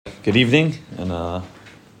Good evening, and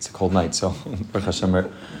it's a cold night, so Baruch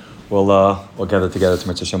Hashem, we'll gather together to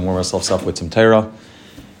Mitzvah Hashem, warm ourselves up with some Torah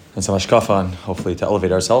and some Hashkafa, and hopefully to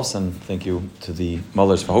elevate ourselves. And thank you to the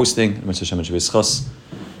Mullers for hosting. Mitzvah Hashem, it should be schus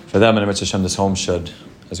for them, and Mitzvah Hashem, this home should,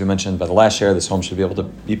 as we mentioned by the last share, this home should be able to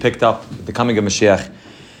be picked up with the coming of Mashiach.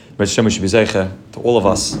 Mitzvah Hashem, we should be zeicha to all of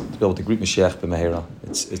us to be able to greet Mashiach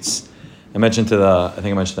b'mehera. I mentioned I think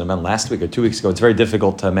I mentioned to the men last week or 2 weeks ago. It's very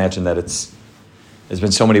difficult to imagine that it's been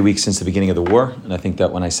so many weeks since the beginning of the war, and I think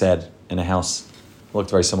that when I said in a house, it looked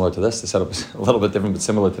very similar to this. The setup was a little bit different, but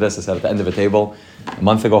similar to this. I said at the end of a table a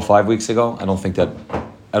month ago, 5 weeks ago. I don't think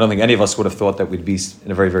any of us would have thought that we'd be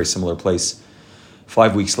in a very, very similar place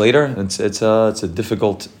 5 weeks later. It's a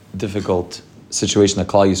difficult situation that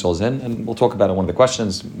Klal Yisrael is in, and we'll talk about it. More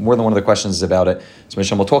than one of the questions is about it. So Mitzvah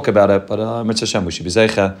Hashem will talk about it, but Mitzvah Hashem, we should be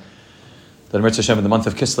zeicha that Mitzvah Hashem in the month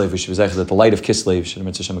of Kislev, we should be zeicha that the light of Kislev should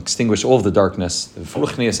Mitzvah Hashem extinguish all of the darkness, the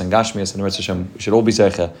Fruchnias and Gashmias, and Mitzvah Hashem, we should all be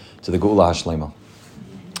zeicha to the Geula Hashlema.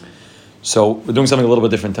 So we're doing something a little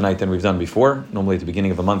bit different tonight than we've done before. Normally at the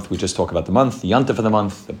beginning of a month, we just talk about the month, the Yantif of the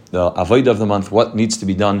month, the Avodah of the month, what needs to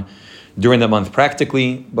be done during that month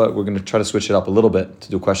practically, but we're going to try to switch it up a little bit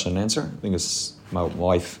to do question and answer. I think my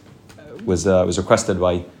wife was requested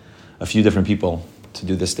by a few different people to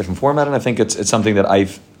do this different format, and I think it's something that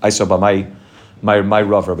I saw by my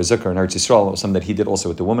Rav, Rabbi Zucker in Eretz Yisrael. It was something that he did also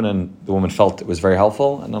with the woman, and the woman felt it was very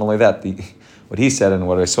helpful. And not only that, what he said and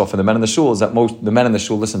what I saw from the men in the shul is that the men in the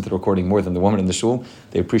shul listened to the recording more than the women in the shul.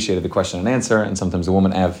 They appreciated the question and answer, and sometimes the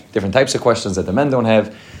women have different types of questions that the men don't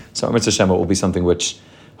have. So Mitzvah Hashem, it will be something which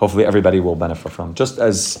hopefully everybody will benefit from. Just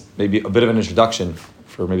as maybe a bit of an introduction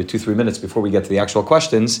for maybe 2-3 minutes before we get to the actual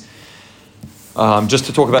questions. Just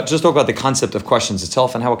to talk about the concept of questions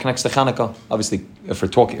itself and how it connects to Chanukah. Obviously, if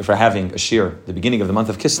we're having a shir, the beginning of the month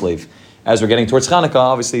of Kislev, as we're getting towards Chanukah,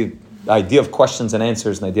 obviously the idea of questions and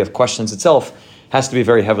answers and the idea of questions itself has to be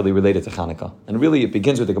very heavily related to Chanukah. And really, it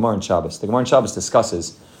begins with the Gemara in Shabbos. The Gemara in Shabbos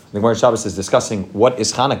is discussing what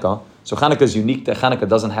is Chanukah. So Chanukah is unique that Chanukah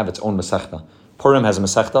doesn't have its own Masechta. Purim has a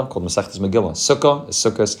Masechta called Masechtas Megillah. Sukkah is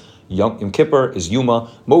Sukkos. Yom Kippur is Yuma.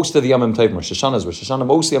 Most of the Yom Tovim, Rosh Hashanah is Rosh Hashanah.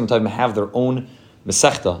 Most of the Yom Tovim have their own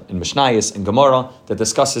Masechta in Mishnayos and Gemara that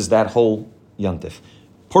discusses that whole Yantif.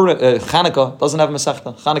 Chanukah doesn't have a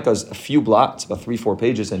Masechta. Chanukah is a few blocks, about 3-4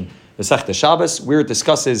 pages in Masechta Shabbos, where it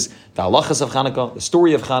discusses the halachas of Chanukah, the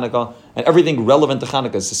story of Chanukah, and everything relevant to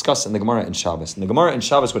Chanukah is discussed in the Gemara in Shabbos. In the Gemara in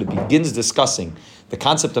Shabbos, when it begins discussing the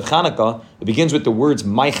concept of Chanukah, it begins with the words,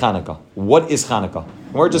 my Chanukah. What is Chanukah?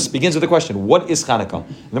 The Gemara just begins with the question, what is Chanukah?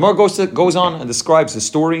 And the Gemara goes on and describes the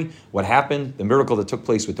story, what happened, the miracle that took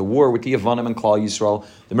place with the war, with the Yevanim and Klal Yisrael,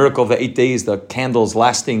 the miracle of the 8 days, the candles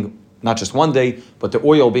lasting not just one day, but the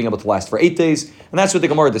oil being able to last for 8 days. And that's what the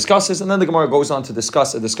Gemara discusses. And then the Gemara goes on to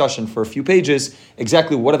discuss a discussion for a few pages,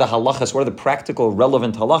 exactly what are the halachas, what are the practical,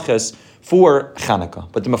 relevant halachas for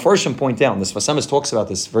Chanukah. But the Mefarshim point out, and the Sfas Emes talks about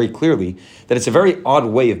this very clearly, that it's a very odd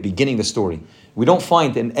way of beginning the story. We don't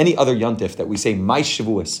find in any other Yontif that we say, my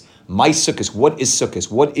Shavuos, my Sukkos, what is Sukkos,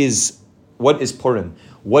 what is Purim,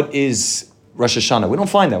 what is Rosh Hashanah. We don't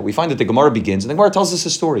find that. We find that the Gemara begins, and the Gemara tells us a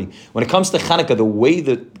story. When it comes to Chanukah, the way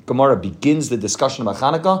that Gemara begins the discussion about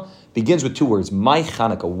Chanukah begins with 2 words. My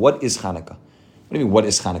Chanukah. What is Chanukah? What do you mean, what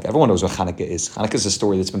is Chanukah? Everyone knows what Chanukah is. Chanukah is a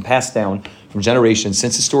story that's been passed down from generations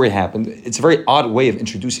since the story happened. It's a very odd way of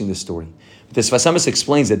introducing this story. But the Sfas Emes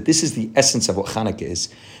explains that this is the essence of what Chanukah is.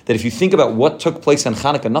 That if you think about what took place on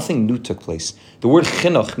Chanukah, nothing new took place. The word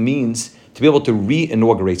chinuch means to be able to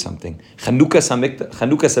re-inaugurate something. Chanukah Beis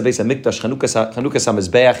HaMikdash, Chanukah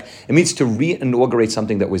HaMizbeach. It means to re-inaugurate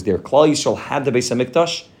something that was there. Klal Yisrael had the Beis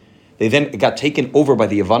HaMikdash. They then got taken over by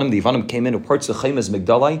the Yevanim. The Yevanim came in, parts of Chaim as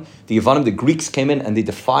Migdalai. The Yevanim, the Greeks came in and they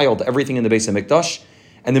defiled everything in the Beis HaMikdash.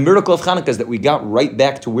 And the miracle of Chanukah is that we got right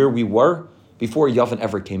back to where we were before Yavin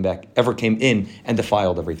ever came in and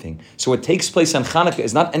defiled everything. So what takes place on Chanukah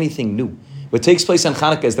is not anything new. What takes place on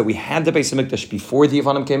Chanukah is that we had the Beis HaMikdash before the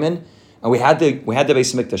Yevanim came in, and we had the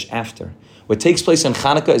Beis HaMikdash after. What takes place in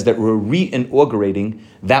Chanukah is that we're re-inaugurating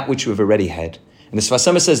that which we've already had. And the Sfas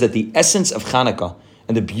Emes says that the essence of Chanukah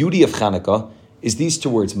and the beauty of Chanukah is these 2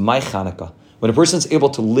 words, my Chanukah. When a person's able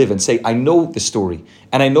to live and say, I know the story,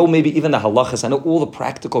 and I know maybe even the halachas, I know all the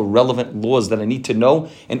practical, relevant laws that I need to know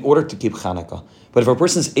in order to keep Chanukah. But if a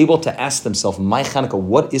person's able to ask themselves, my Chanukah,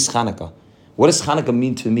 what is Chanukah? What does Chanukah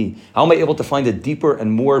mean to me? How am I able to find a deeper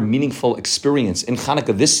and more meaningful experience in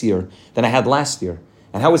Chanukah this year than I had last year?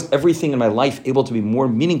 And how is everything in my life able to be more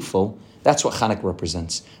meaningful? That's what Chanukah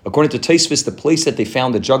represents. According to Tosfos, the place that they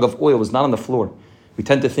found the jug of oil was not on the floor. We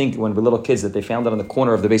tend to think when we're little kids that they found it on the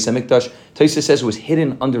corner of the Beis HaMikdash. Tosfos says it was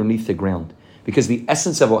hidden underneath the ground. Because the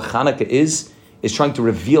essence of what Chanukah is is trying to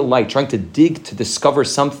reveal light, trying to dig to discover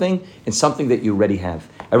something in something that you already have.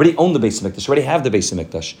 I already own the Beis Hamikdash, I already have the Beis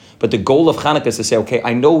Hamikdash. But the goal of Chanukah is to say, okay,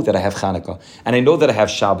 I know that I have Chanukah, and I know that I have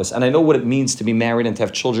Shabbos, and I know what it means to be married and to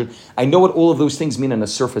have children. I know what all of those things mean on a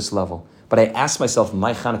surface level. But I ask myself,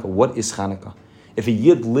 my Chanukah, what is Chanukah? If a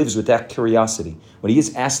Yid lives with that curiosity, when he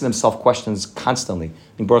is asking himself questions constantly,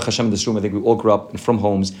 I think Baruch Hashem in this room, I think we all grew up from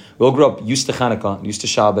homes. We all grew up used to Chanukah, and used to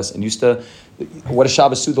Shabbos, and used to what a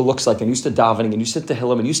Shabbos Suda looks like, and used to davening, and used to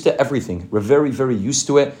Tehillim, and used to everything. We're very, very used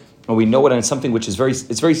to it, and we know it, and it's something which is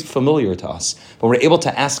very familiar to us. But we're able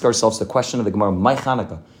to ask ourselves the question of the Gemara, my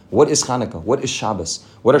Chanukah, what is Chanukah? What is Shabbos?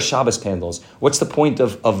 What are Shabbos candles? What's the point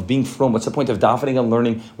of being from? What's the point of davening and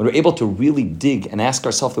learning? When we're able to really dig and ask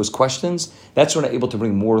ourselves those questions, that's when we're able to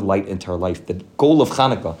bring more light into our life. The goal of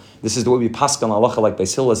Chanukah, this is the way we paskan halacha like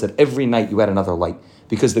Beis Hillel, is that every night you add another light.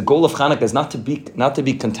 Because the goal of Chanukah is not to be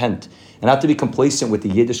content and not to be complacent with the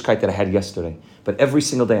Yiddishkeit that I had yesterday. But every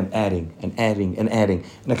single day I'm adding and adding and adding.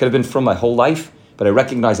 And I could have been from my whole life, but I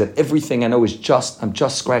recognize that everything I know I'm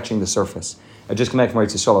just scratching the surface. I just came back from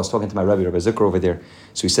Eretz Yisrael. I was talking to my Rabbi Zucker over there.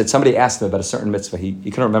 So he said, somebody asked him about a certain mitzvah. He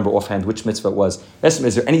couldn't remember offhand which mitzvah it was. I asked him,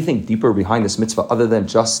 is there anything deeper behind this mitzvah other than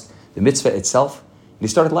just the mitzvah itself? And he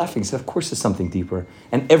started laughing. He said, of course there's something deeper.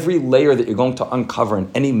 And every layer that you're going to uncover in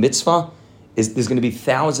any mitzvah, there's going to be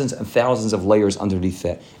thousands and thousands of layers underneath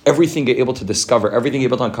that. Everything you're able to discover, everything you're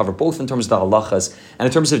able to uncover, both in terms of the halachas and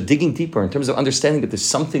in terms of digging deeper, in terms of understanding that there's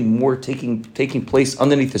something more taking place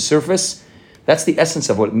underneath the surface. That's the essence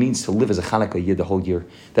of what it means to live as a Chanukah Yid the whole year.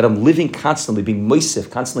 That I'm living constantly, being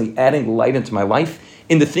moisif, constantly adding light into my life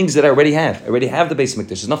in the things that I already have. I already have the Beis Hamikdash.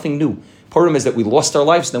 There's nothing new. Purim is that we lost our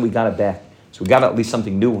lives, and then we got it back. So we got at least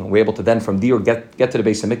something new, and we're able to then from there get to the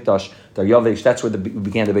Beis Hamikdash. The Yavesh, that's where we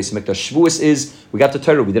began the Beis Hamikdash. Shavuos is, we got the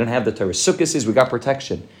Torah, we didn't have the Torah. Sukkot is, we got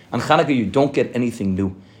protection. On Chanukah, you don't get anything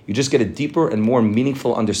new. You just get a deeper and more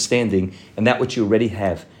meaningful understanding in that which you already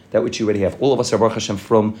have. That which you already have. All of us are Baruch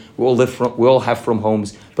Hashem we all have from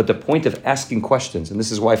homes, but the point of asking questions, and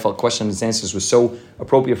this is why I felt questions and answers was so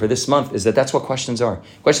appropriate for this month, is that that's what questions are.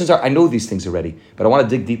 Questions are, I know these things already, but I want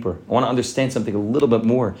to dig deeper. I want to understand something a little bit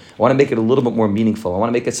more. I want to make it a little bit more meaningful. I want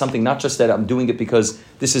to make it something not just that I'm doing it because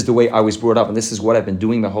this is the way I was brought up and this is what I've been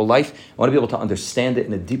doing my whole life. I want to be able to understand it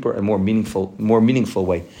in a deeper and more meaningful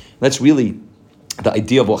way. And that's really the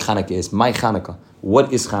idea of what Chanukah is. My Chanukah.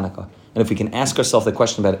 What is Chanukah? And if we can ask ourselves the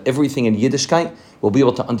question about everything in Yiddishkeit, we'll be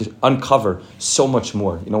able to uncover so much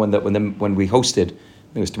more. You know, when we hosted,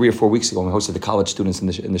 I think it was 3 or 4 weeks ago, when we hosted the college students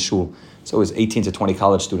in the shul. So it was 18 to 20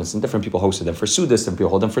 college students, and different people hosted them for Sudas, and people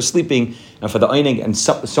hold them for sleeping, and for the eining. And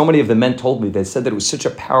so many of the men told me, they said that it was such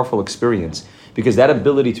a powerful experience, because that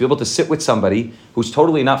ability to be able to sit with somebody who's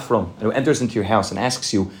totally not from, and who enters into your house and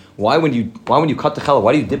asks you, why when you cut the challah,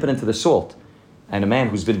 why do you dip it into the salt? And a man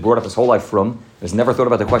who's been brought up his whole life from, has never thought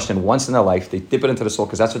about the question once in their life, they dip it into the salt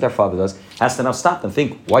because that's what their father does, has to now stop and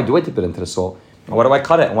think, why do I dip it into the salt? And why do I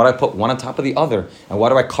cut it? And why do I put one on top of the other? And why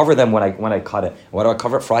do I cover them when I cut it? And why do I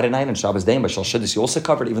cover it Friday night and Shabbos day? But Shal Shidduch, you also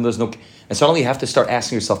cover it even though there's no... And suddenly you have to start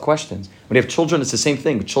asking yourself questions. When you have children, it's the same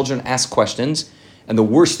thing. Children ask questions, and the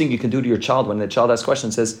worst thing you can do to your child when the child asks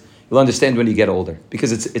questions is, you'll understand when you get older.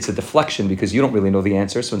 Because it's a deflection, because you don't really know the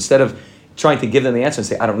answer. So instead of trying to give them the answer and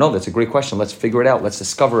say, I don't know, that's a great question, let's figure it out, let's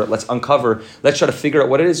discover it, let's uncover, let's try to figure out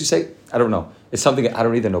what it is, you say, I don't know. It's something I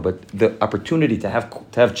don't either know, but the opportunity to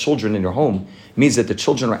have children in your home means that the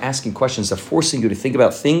children are asking questions, they're forcing you to think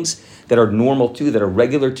about things that are normal to you, that are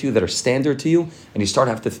regular to you, that are standard to you, and you start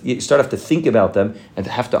have to think about them and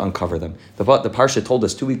to have to uncover them. The Parsha told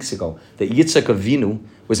us 2 weeks ago that Yitzchak Avinu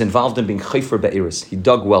was involved in being chayfer be'eris. He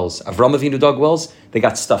dug wells. Avram Avinu dug wells, they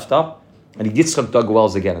got stuffed up, and Yitzchak dug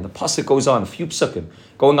wells again. And the pasuk goes on, a few psukim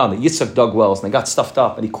going on, that Yitzchak dug wells, and they got stuffed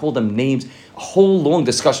up, and he called them names. A whole long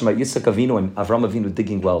discussion about Yitzchak Avinu and Avram Avinu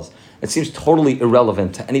digging wells. It seems totally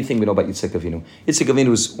irrelevant to anything we know about Yitzchak Avinu. Yitzchak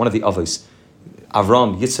Avinu is one of the Avos.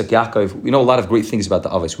 Avram, Yitzchak, Yaakov, we know a lot of great things about the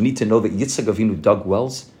Avos. We need to know that Yitzchak Avinu dug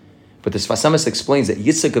wells, but the Sfas Emes explains that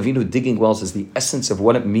Yitzchak Avinu digging wells is the essence of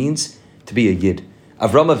what it means to be a Yid.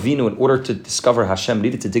 Avram Avinu, in order to discover Hashem,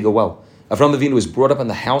 needed to dig a well. Avram Avinu was brought up in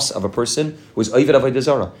the house of a person who was Oved Avodah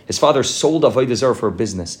Zarah. His father sold Avodah Zarah for a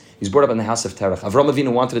business. He was brought up in the house of Terach. Avram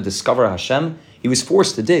Avinu wanted to discover Hashem. He was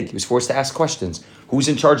forced to dig. He was forced to ask questions. Who's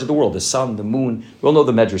in charge of the world? The sun, the moon. We all know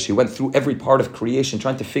the Medrash. He went through every part of creation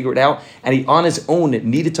trying to figure it out, and he on his own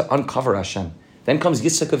needed to uncover Hashem. Then comes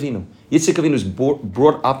Yitzchak Avinu. Yitzchak Avinu was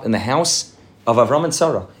brought up in the house of Avram and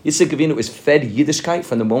Sarah. Yitzchak Avinu is fed Yiddishkeit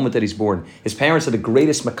from the moment that he's born. His parents are the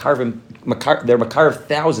greatest they're makarv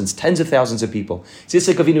thousands, tens of thousands of people. So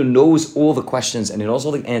Yitzchak Avinu knows all the questions, and he knows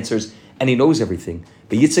all the answers, and he knows everything.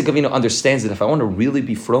 But Yitzchak Avinu understands that if I want to really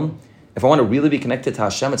be from, If I want to really be connected to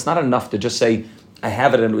Hashem, it's not enough to just say, I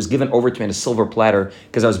have it and it was given over to me in a silver platter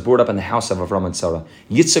because I was brought up in the house of Avram and Sarah.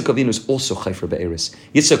 Yitzchak Avinu is also chayfer be'eris.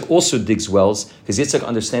 Yitzchak also digs wells because Yitzchak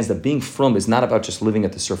understands that being from is not about just living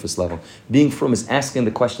at the surface level. Being from is asking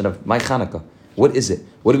the question of, my Chanukah, what is it?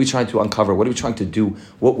 What are we trying to uncover? What are we trying to do?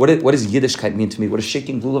 What does Yiddishkeit mean to me? What does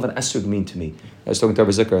shaking lulav and esrog mean to me? I was talking to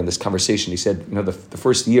Rabbi Zucker in this conversation. He said, the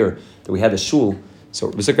first year that we had the shul, so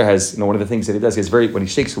Rabbi Zucker has, one of the things that he does is when he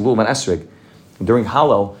shakes lulav and esrog, during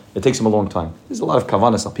Hallel, it takes him a long time. There's a lot of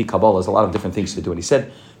kavanas, al pi Kabbalah, there's a lot of different things to do. And he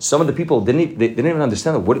said, some of the people didn't even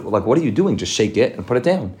understand, what are you doing? Just shake it and put it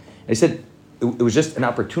down. And he said, it was just an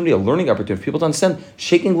opportunity, a learning opportunity for people to understand,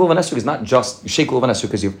 shaking lulav and esrog is not just, you shake lulav and esrog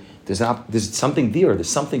because there's something there's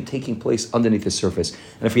something taking place underneath the surface.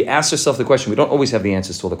 And if we ask ourselves the question, we don't always have the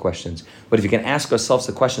answers to all the questions, but if you can ask ourselves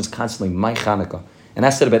the questions constantly, my Chanukah, and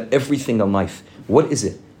ask it about everything in life, what is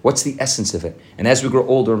it? What's the essence of it? And as we grow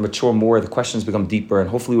older and mature more, the questions become deeper, and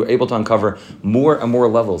hopefully we're able to uncover more and more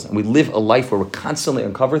levels. And we live a life where we constantly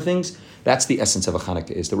uncover things. That's the essence of a Chanukah,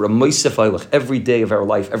 is that we're moisef eilach every day of our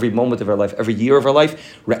life, every moment of our life, every year of our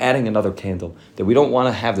life, we're adding another candle. That we don't want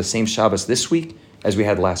to have the same Shabbos this week as we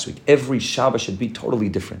had last week. Every Shabbos should be totally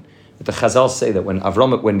different. But the Chazal say that when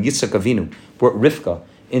Yitzchak Avinu brought Rivka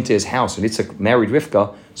into his house, when Yitzchak married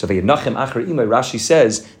Rivka, so Vayinachem Achar Imay, Rashi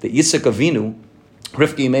says that Yitzchak Avinu,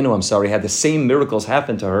 Rivka Imenu, had the same miracles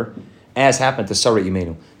happen to her as happened to Sarah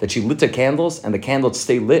Imenu. That she lit the candles and the candles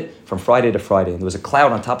stayed lit from Friday to Friday. And there was a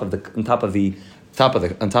cloud on top of the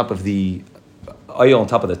oil on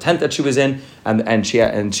top of the tent that she was in, and she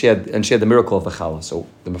had the miracle of the challah. So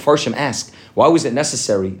the Mefarshim asked, why was it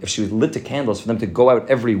necessary if she lit the candles for them to go out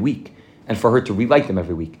every week and for her to relight them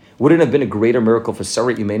every week? Wouldn't it have been a greater miracle for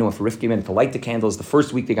Sarah Imenu and for Rivka Imenu to light the candles the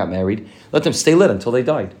first week they got married, let them stay lit until they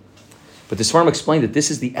died? But the Sfarim explained that this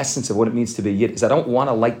is the essence of what it means to be a Yid, is I don't want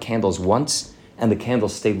to light candles once and the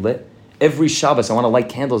candles stay lit. Every Shabbos I want to light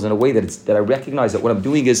candles in a way that I recognize that what I'm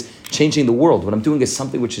doing is changing the world. What I'm doing is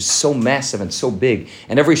something which is so massive and so big.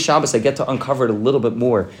 And every Shabbos I get to uncover it a little bit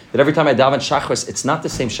more. That every time I daven Shachris, it's not the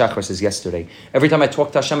same Shachris as yesterday. Every time I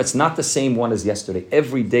talk to Hashem, it's not the same one as yesterday.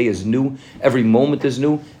 Every day is new. Every moment is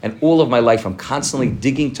new. And all of my life I'm constantly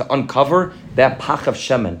digging to uncover that pach of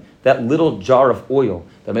shemen, that little jar of oil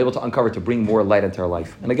that I'm able to uncover to bring more light into our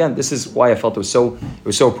life. And again, this is why I felt it was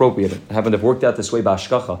so appropriate. I haven't worked out this way by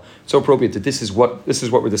Ashkacha. It's so appropriate that this is what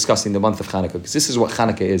we're discussing the month of Chanukah, because this is what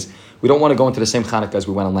Chanukah is. We don't want to go into the same Chanukah as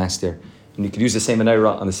we went on last year. And you can use the same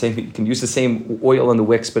menorah on the same. You can use the same oil and the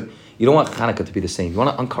wicks, but you don't want Chanukah to be the same. You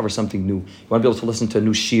want to uncover something new. You want to be able to listen to a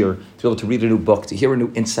new shir, to be able to read a new book, to hear a new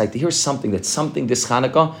insight, to hear something this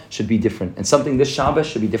Chanukah should be different, and something this Shabbos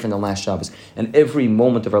should be different than last Shabbos. And every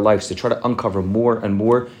moment of our lives to try to uncover more and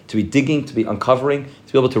more, to be digging, to be uncovering,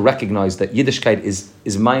 to be able to recognize that Yiddishkeit is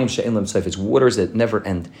mayim she'en lam sof. It's waters that never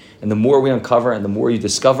end. And the more we uncover and the more you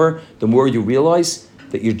discover, the more you realize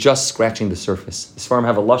that you're just scratching the surface. The Sfarim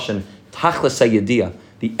have a lashon, Tachlis hayediyah,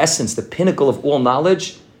 the essence, the pinnacle of all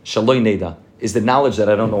knowledge, shaloi neda, is the knowledge that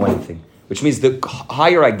I don't know anything. Which means the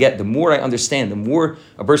higher I get, the more I understand, the more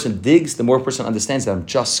a person digs, the more a person understands that I'm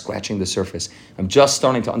just scratching the surface. I'm just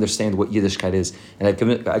starting to understand what Yiddishkeit is. And I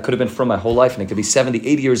could have been from my whole life, and I could be 70,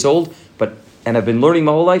 80 years old, and I've been learning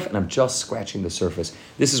my whole life, and I'm just scratching the surface.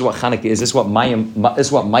 This is what Chanukah is. This is what my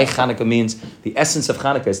Chanukah means. The essence of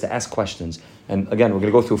Chanukah is to ask questions. And again, we're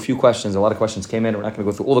going to go through a few questions. A lot of questions came in. We're not going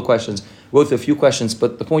to go through all the questions. We'll go through a few questions.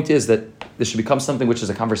 But the point is that this should become something which is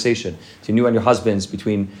a conversation between you and your husbands,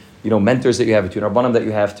 between mentors that you have, between Rabbanim that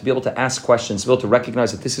you have, to be able to ask questions, to be able to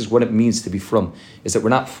recognize that this is what it means to be from. Is that we're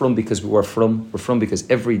not from because we are from. We're from because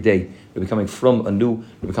every day we're becoming from anew.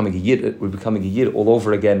 We're becoming a yid all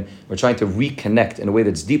over again. We're trying to reconnect in a way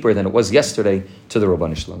that's deeper than it was yesterday to the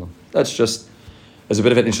Rabbanu Shalom. That's just as a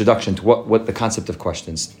bit of an introduction to what the concept of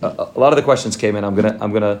questions. A lot of the questions came in. I'm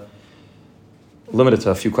gonna limit it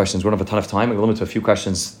to a few questions. We don't have a ton of time. I'm gonna limit it to a few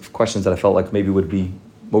questions that I felt like maybe would be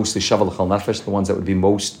mostly shavel l'chal nefesh, the ones that would be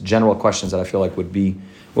most general questions that I feel like would be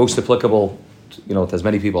most applicable to as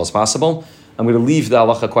many people as possible. I'm going to leave the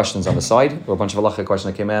halacha questions on the side. There were a bunch of halacha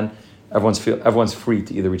questions that came in. Everyone's free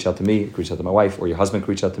to either reach out to me, reach out to my wife, or your husband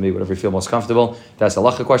can reach out to me, whatever you feel most comfortable. That's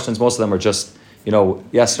halacha questions. Most of them are just,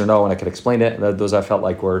 yes or no, and I could explain it. Those I felt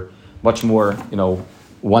like were much more,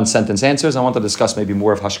 one sentence answers. I want to discuss maybe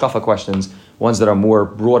more of hashkafa questions, ones that are more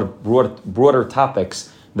broader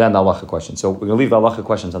topics than the halacha questions. So we're going to leave the halacha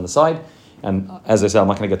questions on the side. And as I said, I'm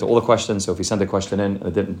not going to get to all the questions. So if you send a question in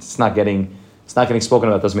and it's not getting spoken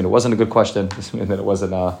about, doesn't mean it wasn't a good question. It doesn't mean that it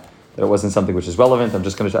wasn't something which is relevant.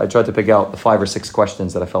 I tried to pick out the 5 or 6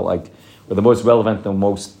 questions that I felt like were the most relevant, the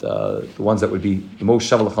ones that would be the most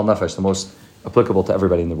shavel l'chal nefesh, the most applicable to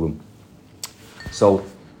everybody in the room. So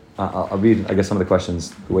I'll read, I guess, some of the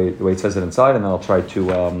questions the way it says it inside, and then I'll try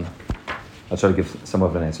to give some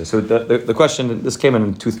of an answer. So the question, this came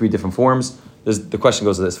in 2-3 different forms. The question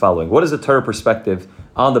goes as following: what is the Torah perspective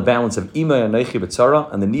on the balance of ima and neichi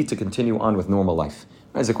b'tzara and the need to continue on with normal life?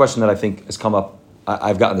 It's a question that I think has come up.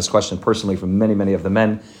 I've gotten this question personally from many of the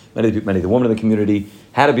men, many of the women in the community.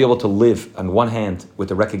 How to be able to live on one hand with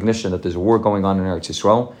the recognition that there's a war going on in Eretz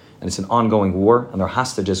Yisrael, and it's an ongoing war, and there are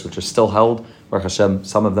hostages which are still held. Baruch Hashem,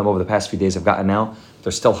 some of them over the past few days have gotten out.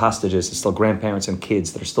 There's still hostages, there's still grandparents and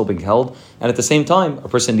kids that are still being held. And at the same time, a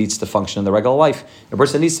person needs to function in their regular life. A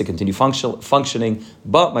person needs to continue functioning.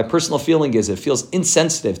 But my personal feeling is it feels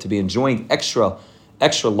insensitive to be enjoying extra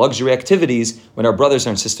luxury activities when our brothers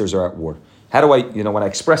and sisters are at war. How do I, when I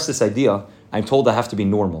express this idea, I'm told I have to be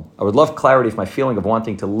normal. I would love clarity if my feeling of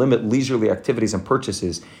wanting to limit leisurely activities and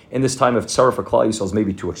purchases in this time of tzara for Klal Yisrael is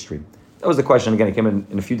maybe too extreme. That was the question. Again, it came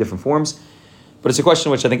in a few different forms, but it's a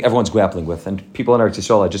question which I think everyone's grappling with. And people in Eretz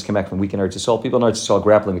Yisrael, I just came back from week in Eretz Yisrael, people in Eretz Yisrael are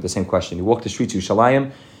grappling with the same question. You walk the streets of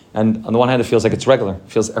Yerushalayim, and on the one hand, it feels like it's regular.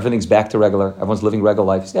 It feels everything's back to regular. Everyone's living regular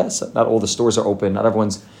lives. Yes, not all the stores are open. Not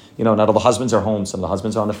everyone's, not all the husbands are home. Some of the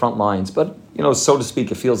husbands are on the front lines. But, so to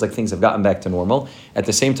speak, it feels like things have gotten back to normal. At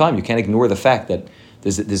the same time, you can't ignore the fact that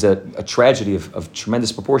there's a tragedy of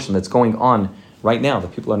tremendous proportion that's going on right now.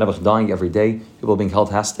 That people are never dying every day. People are being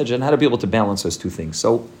held hostage. And how to be able to balance those two things.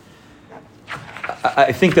 So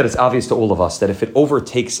I think that it's obvious to all of us that if it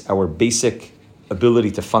overtakes our basic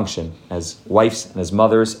ability to function as wives and as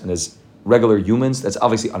mothers and as regular humans, that's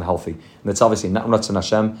obviously unhealthy, and that's obviously not Ratzon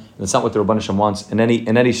Hashem, and it's not what the Rabban Hashem wants in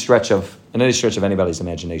any stretch of anybody's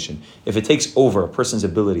imagination. If it takes over a person's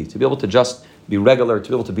ability to be able to just be regular, to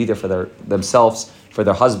be able to be there for themselves, for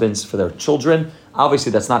their husbands, for their children,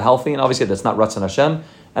 obviously that's not healthy, and obviously that's not Ratzon Hashem.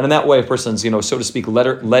 And in that way, a person's so to speak,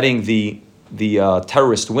 letting the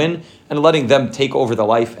terrorist win and letting them take over the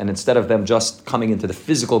life, and instead of them just coming into the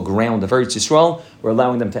physical ground of Eretz Yisrael, we're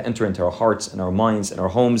allowing them to enter into our hearts and our minds and our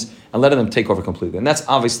homes and letting them take over completely. And that's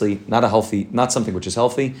obviously not something which is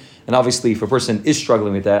healthy. And obviously, if a person is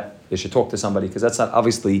struggling with that, they should talk to somebody, because that's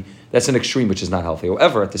an extreme which is not healthy.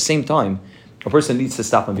 However, at the same time, a person needs to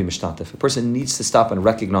stop and be mishtatif. A person needs to stop and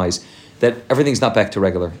recognize that everything's not back to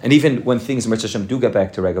regular. And even when things in Mitzvah Hashem do get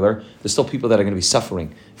back to regular, there's still people that are going to be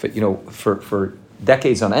suffering for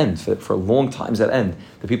decades on end, for long times at end.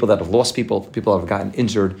 The people that have lost people, the people that have gotten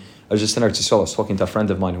injured. I was just in Eretz Yisrael, I was talking to a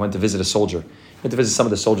friend of mine who went to visit a soldier. He went to visit some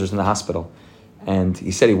of the soldiers in the hospital. And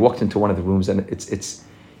he said he walked into one of the rooms, and it's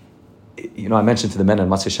I mentioned to the men on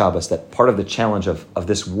Matzah Shabbos that part of the challenge of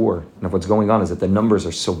this war and of what's going on is that the numbers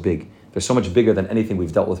are so big. They're so much bigger than anything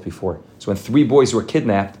we've dealt with before. So when 3 boys were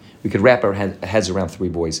kidnapped, we could wrap our heads around 3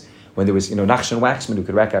 boys. When there was, Nachshon Waxman, we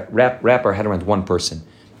could wrap our head around 1 person.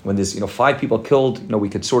 When there's, 5 people killed, we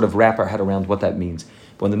could sort of wrap our head around what that means.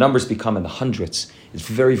 But when the numbers become in the hundreds, it's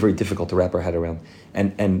very, very difficult to wrap our head around.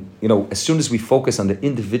 And as soon as we focus on the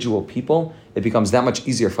individual people, it becomes that much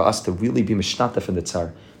easier for us to really be mishnatef in the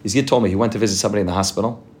tsar. His Yid told me he went to visit somebody in the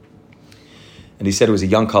hospital, and he said it was a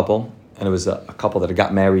young couple, and it was a couple that had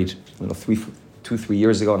got married 2-3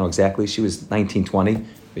 years ago. I don't know exactly. She was 19, 20,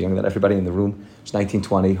 younger than everybody in the room. She was 19,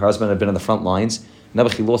 20. Her husband had been on the front lines. Never,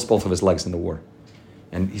 he lost both of his legs in the war.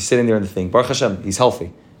 And he's sitting there in the thing. Baruch Hashem, he's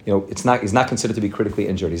healthy. He's not considered to be critically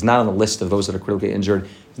injured. He's not on the list of those that are critically injured.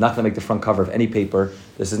 He's not going to make the front cover of any paper.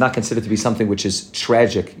 This is not considered to be something which is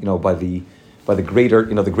tragic, by the greater,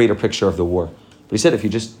 the greater picture of the war. But he said, if you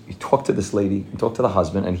talk to this lady, you talk to the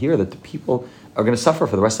husband, and hear that the people are going to suffer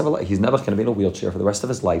for the rest of her life. He's never going to be in a wheelchair for the rest of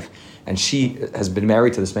his life. And she has been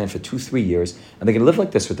married to this man for 2-3 years, and they're going to live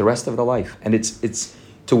like this for the rest of their life. And it's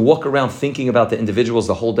to walk around thinking about the individuals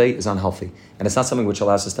the whole day is unhealthy. And it's not something which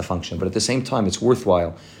allows us to function. But at the same time, it's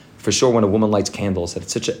worthwhile. For sure, when a woman lights candles, that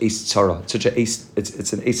it's such an ace tzara.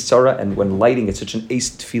 It's an ace tzara, and when lighting, it's such an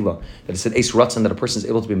ace tefillah. That it's an ace ratzon, that a person is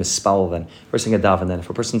able to be mispal then. A person can daven then.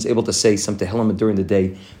 If a person is able to say some tehillim during the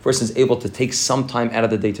day, if a person is able to take some time out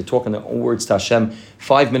of the day to talk in their own words to Hashem,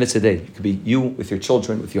 5 minutes a day. It could be you with your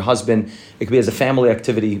children, with your husband. It could be as a family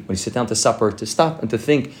activity when you sit down to supper, to stop and to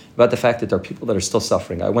think about the fact that there are people that are still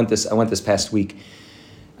suffering. I went this past week.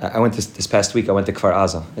 I went to Kfar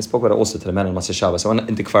Aza. I spoke about it also to the men on Matzah Shabbos. I went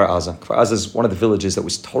into Kfar Aza. Kfar Aza is one of the villages that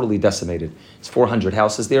was totally decimated. It's 400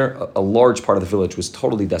 houses there. A large part of the village was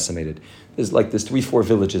totally decimated. There's 3-4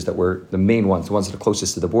 villages that were the main ones, the ones that are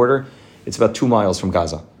closest to the border. It's about 2 miles from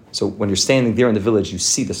Gaza. So when you're standing there in the village, you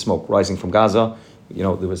see the smoke rising from Gaza. There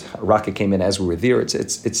was a rocket came in as we were there.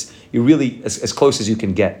 It's you're really as close as you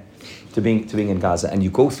can get to being in Gaza. And you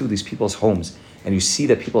go through these people's homes, and you see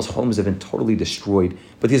that people's homes have been totally destroyed.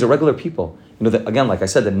 But these are regular people. That, again, like I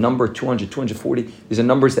said, the number 200, 240, these are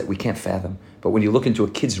numbers that we can't fathom. But when you look into a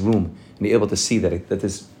kid's room and you're able to see that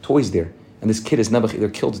there's toys there, and this kid is they're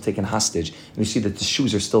killed or taken hostage, and you see that the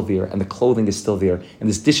shoes are still there, and the clothing is still there, and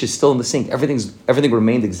this dish is still in the sink. Everything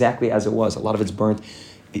remained exactly as it was. A lot of it's burnt.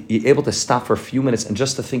 You're able to stop for a few minutes and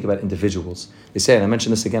just to think about individuals. They say, and I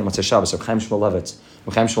mentioned this again, Matzah Shabbos, Chaim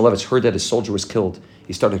Shmulevitz heard that his soldier was killed.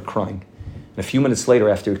 He started crying. And a few minutes later,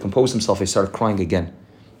 after he composed himself, he started crying again.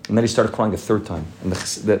 And then he started crying a third time. And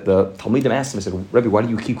the Talmidim asked him, I said, Rebbe, why do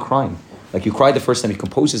you keep crying? Like you cried the first time, you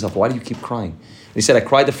composed yourself, why do you keep crying? And he said, I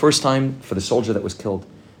cried the first time for the soldier that was killed.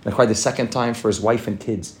 And I cried the second time for his wife and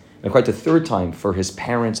kids. And I cried the third time for his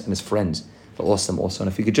parents and his friends that lost them also.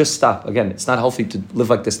 And if you could just stop, again, it's not healthy to live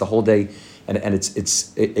like this the whole day, and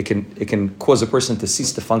it can cause a person to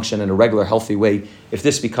cease to function in a regular, healthy way if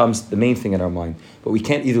this becomes the main thing in our mind. But we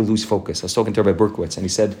can't either lose focus. I was talking to Rabbi Berkowitz, and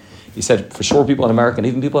he said, for sure, people in America, and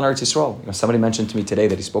even people in Eretz Yisrael, somebody mentioned to me today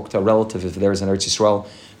that he spoke to a relative of theirs in Eretz Yisrael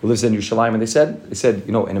who lives in Yerushalayim, and they said,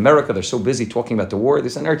 in America, they're so busy talking about the war. They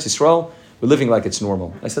said, in Eretz Yisrael, we're living like it's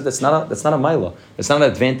normal. I said, that's not a milah. It's not an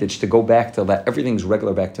advantage to go back to that. Everything's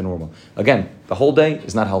regular back to normal. Again, the whole day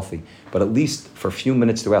is not healthy, but at least for a few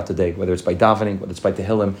minutes throughout the day, whether it's by davening, whether it's by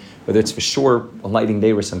tehillim, whether it's for sure lighting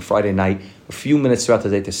neighbors on Friday night, a few minutes throughout the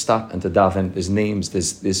day to stop and to daven. There's names,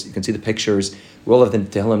 there's you can see the pictures. We all have the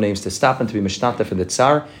tehillim names. To stop and to be mishnatef in the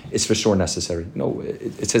tsar is for sure necessary.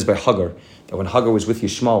 It says by Hagar that when Hagar was with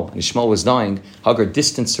Yishmael and Yishmael was dying, Hagar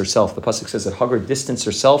distanced herself. The pasuk says that Hagar distanced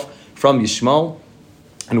herself from Yishmael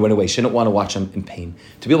and went away. She didn't want to watch him in pain.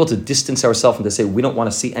 To be able to distance ourselves and to say we don't want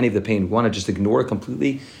to see any of the pain, we want to just ignore it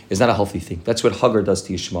completely, is not a healthy thing. That's what Hagar does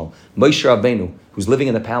to Yishmael. Moshe Rabbeinu, who's living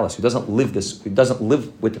in the palace, who doesn't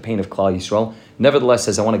live with the pain of Klal Yisrael, nevertheless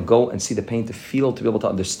says, I want to go and see the pain, to feel, to be able to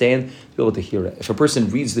understand, to be able to hear it. If a person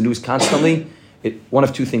reads the news constantly, one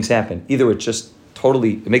of two things happen. Either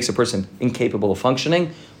it makes a person incapable of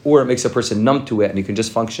functioning, or it makes a person numb to it and you can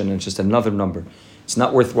just function and it's just another number. It's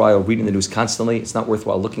not worthwhile reading the news constantly. It's not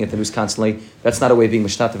worthwhile looking at the news constantly. That's not a way of being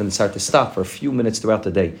mishnatev in the tzar, to stop for a few minutes throughout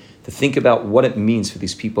the day, to think about what it means for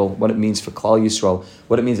these people, what it means for Klal Yisrael,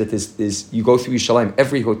 what it means that you go through Yerushalayim,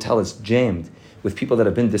 every hotel is jammed with people that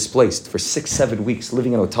have been displaced for 6-7 weeks,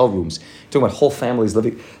 living in hotel rooms. You're talking about whole families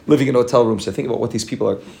living in hotel rooms. So think about what these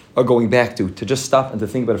people are going back to just stop and to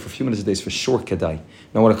think about it for a few minutes a day is for sure kedai.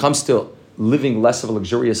 Now when it comes to living less of a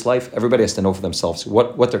luxurious life, everybody has to know for themselves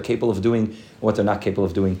what they're capable of doing and what they're not capable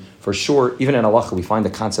of doing. For sure, even in halacha, we find the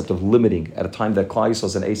concept of limiting at a time that Klal Yisrael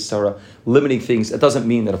is an Eis Tzara, limiting things. It doesn't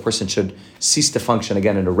mean that a person should cease to function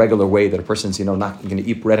again in a regular way, that a person's not going to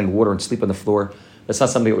eat bread and water and sleep on the floor. That's not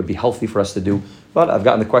something that would be healthy for us to do. But I've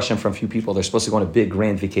gotten the question from a few people. They're supposed to go on a big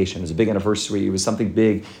grand vacation. It was a big anniversary. It was something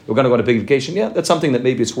big. We're going to go on a big vacation. Yeah, that's something that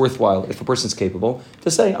maybe it's worthwhile if a person's capable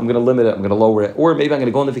to say, I'm going to limit it, I'm going to lower it. Or maybe I'm going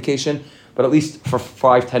to go on the vacation, but at least for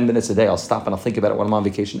 5-10 minutes a day, I'll stop and I'll think about it when I'm on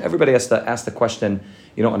vacation. Everybody has to ask the question,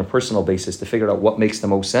 on a personal basis to figure out what makes the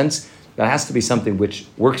most sense. That has to be something which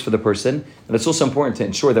works for the person. And it's also important to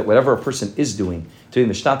ensure that whatever a person is doing, to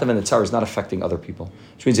be mishtatev in the tzar, is not affecting other people.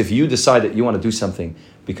 Which means if you decide that you want to do something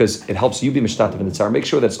because it helps you be mishtatev in the tzar, make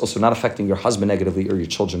sure that it's also not affecting your husband negatively or your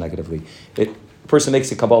children negatively. A person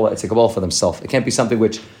makes a Kabbalah, it's a Kabbalah for themselves. It can't be something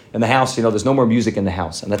which, in the house, there's no more music in the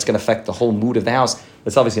house, and that's going to affect the whole mood of the house.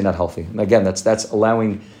 That's obviously not healthy. And again, that's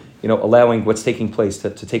allowing what's taking place to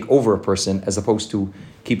take over a person, as opposed to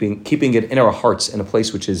keeping it in our hearts in a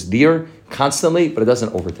place which is there constantly, but it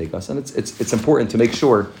doesn't overtake us. And it's important to make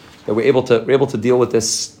sure that we're able to deal with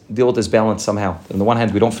this balance somehow. On the one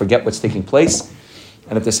hand, we don't forget what's taking place,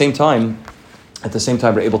 and at the same time,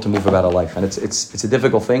 we're able to move about our life. And it's a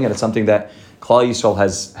difficult thing, and it's something that Klal Yisrael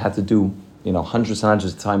has had to do, hundreds and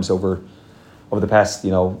hundreds of times over the past,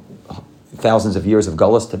 thousands of years of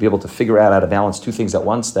gullus, to be able to figure out how to balance two things at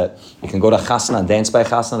once, that you can go to chasna and dance by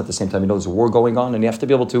chasna, at the same time there's a war going on, and you have to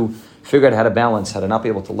be able to figure out how to balance, how to not be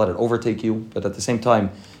able to let it overtake you, but at the same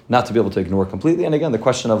time not to be able to ignore completely. And again, the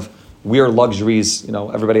question of where luxuries,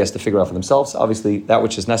 everybody has to figure out for themselves. Obviously, that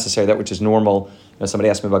which is necessary, that which is normal. Somebody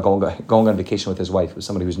asked me about going on vacation with his wife. It was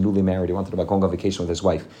somebody who's newly married. He wanted about going on vacation with his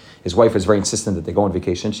wife. His wife was very insistent that they go on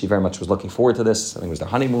vacation. She very much was looking forward to this. I think it was their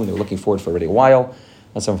honeymoon. They were looking forward for already a while.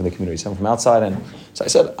 Not someone from the community, someone from outside. And so I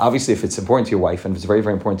said, obviously, if it's important to your wife, and if it's very,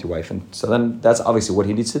 very important to your wife, and so then that's obviously what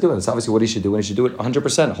he needs to do, and that's obviously what he should do, and he should do it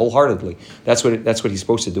 100%, wholeheartedly. That's what he's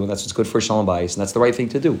supposed to do, and that's what's good for Shalom Bayis, and that's the right thing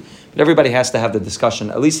to do. But everybody has to have the discussion,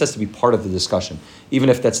 at least has to be part of the discussion, even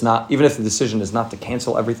if the decision is not to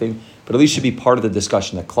cancel everything, but at least should be part of the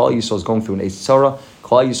discussion that Klal Yisrael is going through an Eis Tzara.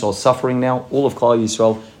 Klal Yisrael is suffering now. All of Klal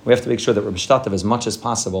Yisrael We have to make sure that we're mishtatev as much as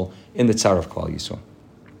possible in the tzar of Klal Yisrael.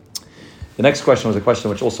 The next question was a question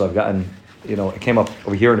which also I've gotten, it came up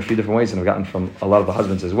over here in a few different ways, and I've gotten from a lot of the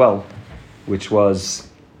husbands as well, which was,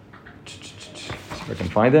 if I can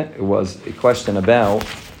find it, it was a question about,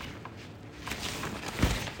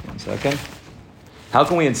 one second, how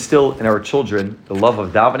can we instill in our children the love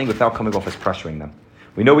of davening without coming off as pressuring them?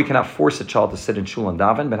 We know we cannot force a child to sit in shul and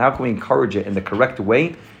daven, but how can we encourage it in the correct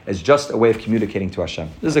way as just a way of communicating to Hashem?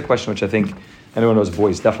 This is a question which I think anyone who knows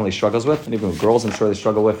boys definitely struggles with, and even with girls, I'm sure they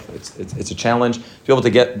struggle with. It's a challenge to be able to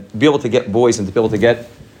get boys and to be able to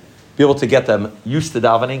get them used to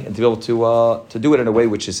davening and to be able to do it in a way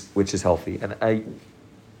which is healthy. And I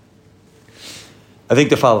think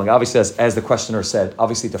the following, obviously, as the questioner said,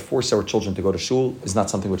 obviously to force our children to go to shul is not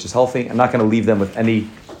something which is healthy. I'm not going to leave them with any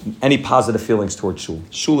positive feelings towards shul.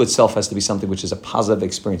 Shul itself has to be something which is a positive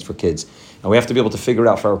experience for kids. And we have to be able to figure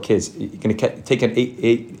out for our kids. You can take an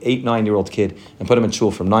 9-year-old kid and put him in shul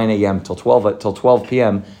from 9 a.m. till 12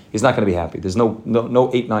 p.m. He's not going to be happy. There's no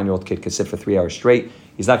 9-year-old kid can sit for 3 hours straight.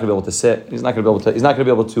 He's not going to be able to sit. He's not going to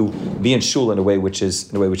be able to be in shul in a way which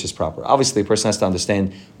is proper. Obviously, a person has to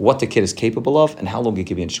understand what the kid is capable of and how long he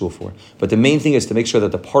can be in shul for. But the main thing is to make sure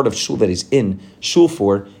that the part of shul that he's in shul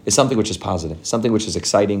for is something which is positive, something which is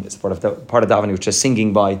exciting. It's part of davening, which is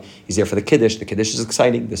singing by. He's there for the kiddush. The kiddush is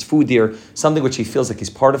exciting. There's food there. Something which he feels like he's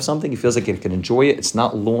part of something. He feels like he can enjoy it. It's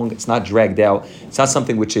not long. It's not dragged out. It's not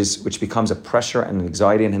something which becomes a pressure and an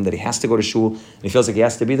anxiety on him that he has to go to shul and he feels like he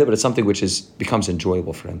has to be there. But it's something which becomes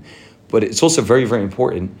enjoyable for him. But it's also very, very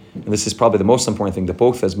important, and this is probably the most important thing that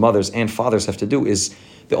both as mothers and fathers have to do, is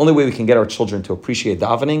the only way we can get our children to appreciate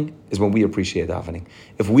davening is when we appreciate davening.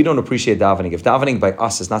 If we don't appreciate davening, if davening by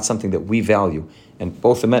us is not something that we value, and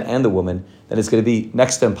both the men and the women, then it's going to be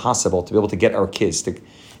next to impossible to be able to get our kids to.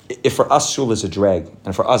 If for us shul is a drag,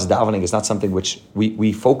 and for us davening is not something which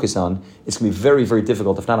we focus on, it's going to be very, very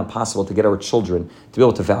difficult, if not impossible, to get our children to be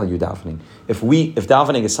able to value davening. If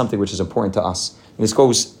davening is something which is important to us, and this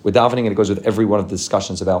goes with davening and it goes with every one of the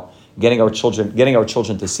discussions about getting our children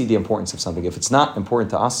to see the importance of something. If it's not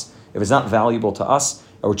important to us, if it's not valuable to us,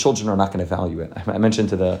 our children are not going to value it. I mentioned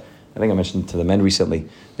to the men recently,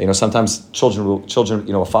 sometimes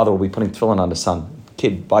children, a father will be putting tefillin on the son.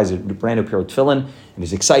 Kid buys a brand new pair of tefillin and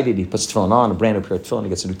he's excited. He puts tefillin on, a brand new pair of tefillin. He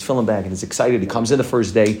gets a new tefillin bag and he's excited. He comes in the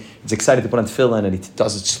first day. He's excited to put on tefillin and he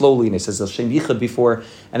does it slowly and he says Hashem Yichud before,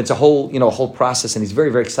 and it's a whole process. And he's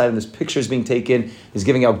very, very excited. There's pictures being taken. He's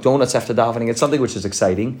giving out donuts after davening. It's something which is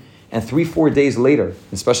exciting. And 3-4 days later,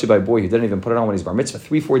 especially by a boy who didn't even put it on when he's bar mitzvah,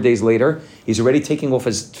 3-4 days later, he's already taking off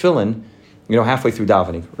his tefillin, halfway through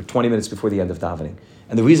davening or 20 minutes before the end of davening.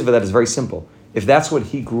 And the reason for that is very simple. If that's what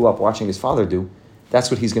he grew up watching his father do, that's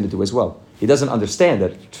what he's going to do as well. He doesn't understand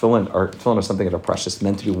that tefillin are something that are precious,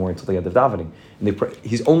 meant to be worn until the end of davening. And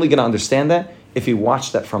he's only going to understand that if he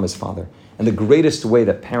watched that from his father. And the greatest way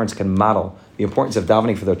that parents can model the importance of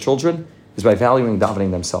davening for their children is by valuing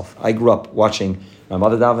davening themselves. I grew up watching my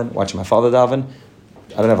mother daven, watching my father daven.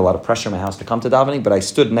 I didn't have a lot of pressure in my house to come to davening, but I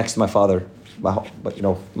stood next to my father my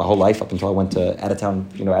whole life up until I went to out of town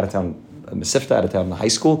Mesifta, out of town in high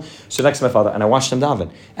school. So next to my father, and I watched him daven.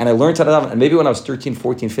 And I learned how to daven. And maybe when I was 13,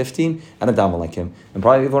 14, 15, I didn't daven like him. And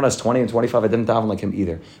probably even when I was 20 and 25, I didn't daven like him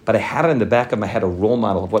either. But I had it in the back of my head, a role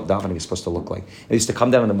model of what davening is supposed to look like. I used to come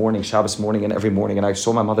down in the morning, Shabbos morning, and every morning, and I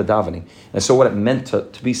saw my mother davening. And I saw what it meant to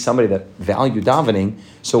be somebody that valued davening.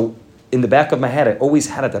 So in the back of my head, I always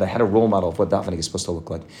had it that I had a role model of what davening is supposed to look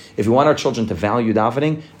like. If we want our children to value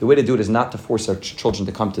davening, the way to do it is not to force our children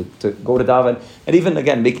to come to go to daven. And even,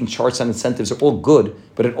 again, making charts and incentives are all good,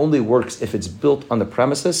 but it only works if it's built on the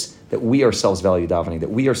premises that we ourselves value davening,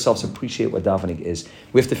 that we ourselves appreciate what davening is.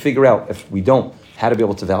 We have to figure out, if we don't, how to be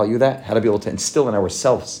able to value that, how to be able to instill in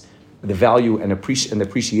ourselves the value and the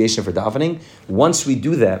appreciation for davening. Once we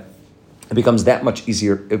do that, it becomes that much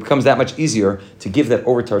easier to give that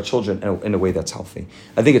over to our children in a way that's healthy.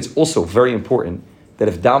 I think it's also very important that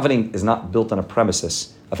if davening is not built on a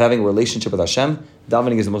premises of having a relationship with Hashem,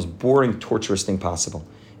 davening is the most boring, torturous thing possible.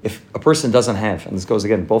 If a person doesn't have, and this goes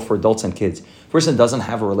again both for adults and kids, if a person doesn't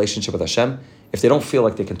have a relationship with Hashem, if they don't feel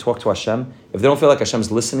like they can talk to Hashem, if they don't feel like Hashem is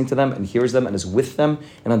listening to them and hears them and is with them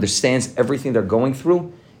and understands everything they're going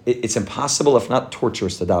through, it's impossible, if not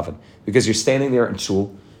torturous, to daven. Because you're standing there in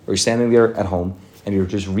shul, or you're standing there at home and you're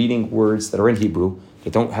just reading words that are in Hebrew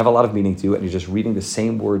that don't have a lot of meaning to you, and you're just reading the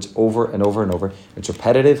same words over and over and over. It's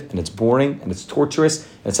repetitive and it's boring and it's torturous,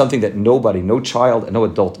 and it's something that nobody, no child and no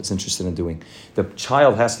adult is interested in doing. The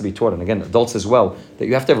child has to be taught, and again, adults as well, that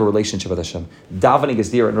you have to have a relationship with Hashem. Davening is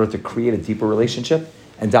there in order to create a deeper relationship.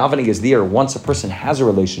 And davening is there once a person has a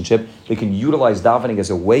relationship, they can utilize davening as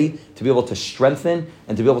a way to be able to strengthen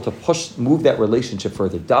and to be able to move that relationship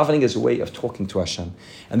further. Davening is a way of talking to Hashem.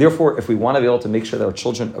 And therefore, if we want to be able to make sure that our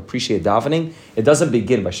children appreciate davening, it doesn't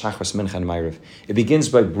begin by Shachos, Mincha, and Ma'ariv. It begins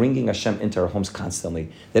by bringing Hashem into our homes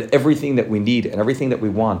constantly. That everything that we need and everything that we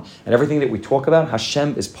want and everything that we talk about,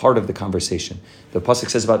 Hashem is part of the conversation. The Pasuk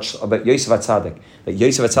says about Yosef HaTzadik, that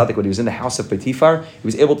Yosef HaTzadik, when he was in the house of Potiphar, he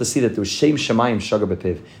was able to see that there was Shem Shemayim Shagar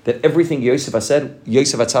B'Piv, that everything Yosef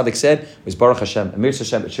HaTzadik said was Baruch Hashem, Amir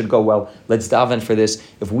Hashem, it should go well, let's daven for this.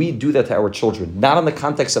 If we do that to our children, not in the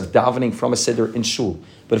context of davening from a siddur in shul,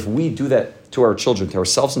 but if we do that to our children, to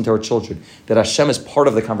ourselves and to our children, that Hashem is part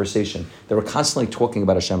of the conversation, that we're constantly talking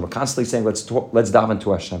about Hashem, we're constantly saying, let's daven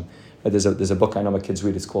to Hashem. There's a book I know my kids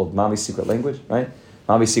read, it's called Mommy's Secret Language, right?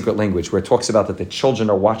 Mommy's Secret Language, where it talks about that the children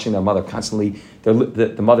are watching their mother constantly,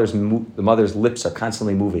 the mother's lips are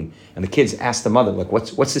constantly moving. And the kids ask the mother, like,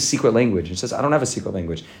 what's the secret language? And she says, I don't have a secret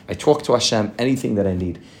language. I talk to Hashem anything that I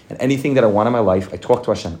need. And anything that I want in my life, I talk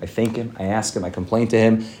to Hashem. I thank Him, I ask Him, I complain to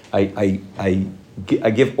Him, I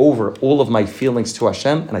give over all of my feelings to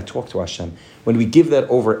Hashem, and I talk to Hashem. When we give that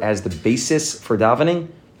over as the basis for davening,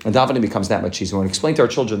 and davening becomes that much easier. We want to explain to our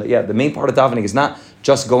children that, the main part of davening is not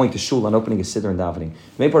just going to shul and opening a siddur and davening.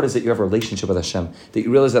 The main part is that you have a relationship with Hashem, that you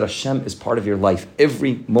realize that Hashem is part of your life,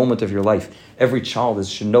 every moment of your life. Every child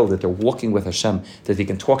should know that they're walking with Hashem, that they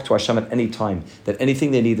can talk to Hashem at any time, that anything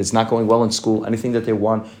they need that's not going well in school, anything that they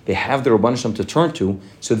want, they have the Rabban Hashem to turn to.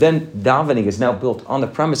 So then davening is now built on the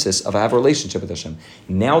premises of I have a relationship with Hashem.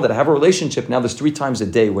 Now that I have a relationship, now there's 3 times a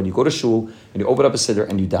day when you go to shul and you open up a siddur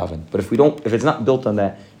and you daven. But if it's not built on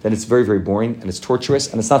that, then it's very, very boring and it's torturous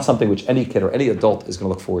and it's not something which any kid or any adult is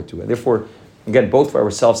going to look forward to. And therefore, again, both for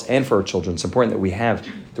ourselves and for our children, it's important that we have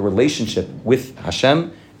the relationship with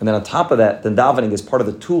Hashem. And then on top of that, then davening is part of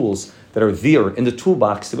the tools that are there in the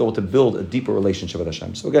toolbox to be able to build a deeper relationship with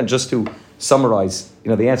Hashem. So again, just to summarize,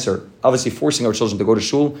 the answer, obviously forcing our children to go to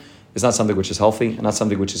shul is not something which is healthy and not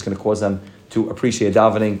something which is going to cause them to appreciate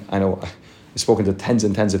davening. I know I've spoken to tens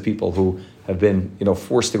and tens of people who have been,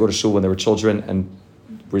 forced to go to shul when they were children and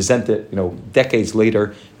resent it, decades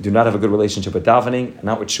later, do not have a good relationship with davening, and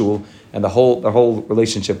not with shul, and the whole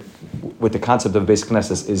relationship with the concept of Beis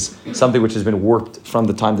Knesset is something which has been warped from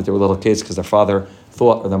the time that they were little kids because their father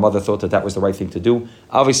thought or their mother thought that was the right thing to do.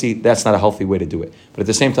 Obviously, that's not a healthy way to do it. But at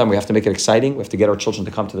the same time, we have to make it exciting. We have to get our children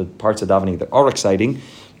to come to the parts of davening that are exciting,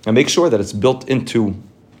 and make sure that it's built into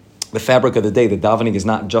the fabric of the day, that davening is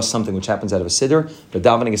not just something which happens out of a siddur, but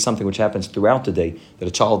davening is something which happens throughout the day. That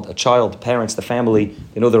a child, parents, the family,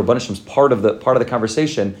 they know the Rebbeinu Shem's part of the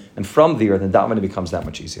conversation, and from there, then davening becomes that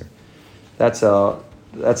much easier. That's the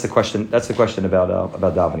question. That's the question about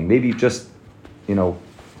davening. Maybe just to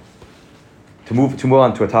move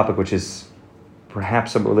on to a topic which is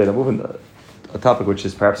perhaps somewhat related. I'm moving a topic which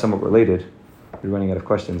is perhaps somewhat related. We're running out of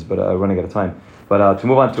questions, but running out of time. But to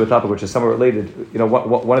move on to a topic which is somewhat related,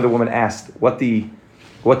 one of the women asked what the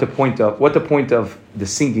point of the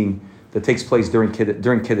singing that takes place during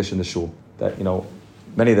Kiddush in the shul. That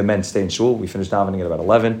many of the men stay in shul. We finish davening at about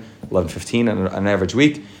 11:15 on an average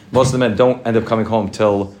week. Most of the men don't end up coming home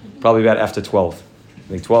till probably about after 12. I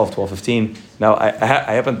think 12:15. Now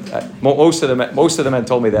most of the men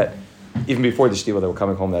told me that even before the shtiva, they were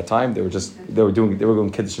coming home that time. They were going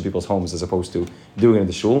Kiddush in people's homes as opposed to doing it in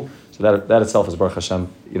the shul. So that itself is Baruch Hashem,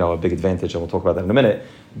 a big advantage, and we'll talk about that in a minute.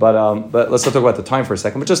 But let's not talk about the time for a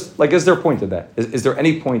second. But just is there a point in that? Is there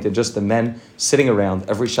any point in just the men sitting around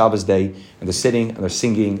every Shabbos day and they're sitting and they're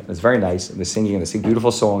singing and it's very nice and they're singing and they sing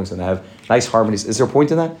beautiful songs and they have nice harmonies? Is there a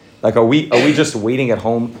point in that? Are we just waiting at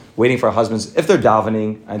home, waiting for our husbands? If they're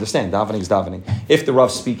davening, I understand. Davening is davening. If the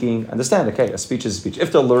Rav's speaking, I understand. Okay, a speech is a speech.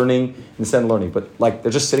 If they're learning, I understand learning. But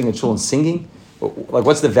they're just sitting in shul and singing.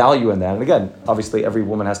 What's the value in that? And again, obviously, every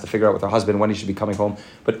woman has to figure out with her husband when he should be coming home.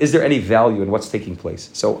 But is there any value in what's taking place?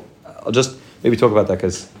 So I'll just maybe talk about that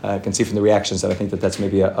because I can see from the reactions that I think that's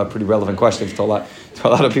maybe a pretty relevant question to a lot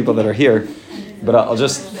of people that are here. But I'll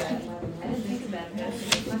just.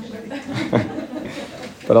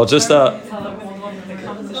 But I'll just.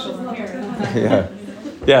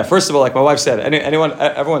 Yeah. First of all, like my wife said,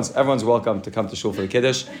 everyone's welcome to come to shul for the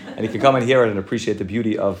kiddush, and you can come and hear it and appreciate the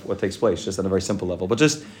beauty of what takes place, just on a very simple level. But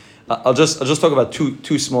I'll just talk about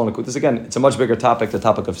two small. This again, it's a much bigger topic. The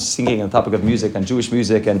topic of singing and the topic of music and Jewish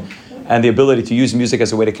music and the ability to use music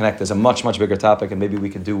as a way to connect is a much bigger topic, and maybe we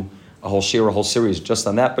could do a whole series just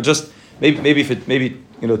on that. But just maybe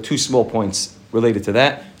two small points related to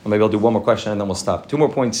that. and maybe I'll do one more question and then we'll stop. Two more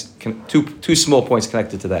points, two small points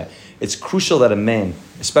connected to that. It's crucial that a man,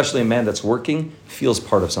 especially a man that's working, feels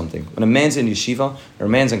part of something. When a man's in yeshiva or a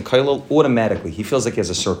man's in kollel, automatically he feels like he has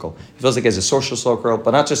a circle. He feels like he has a social circle, but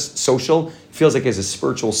not just social. He feels like he has a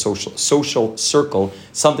spiritual social circle,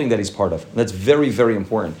 something that he's part of. And that's very, very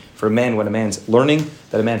important for a man when a man's learning,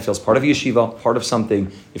 that a man feels part of yeshiva, part of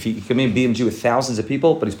something. If he can be in BMG with thousands of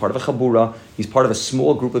people, but he's part of a chabura, he's part of a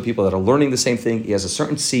small group of people that are learning the same thing, he has a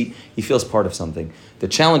certain seat, he feels part of something. The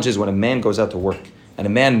challenge is when a man goes out to work, and a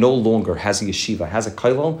man no longer has a yeshiva, has a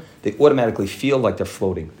kollel, they automatically feel like they're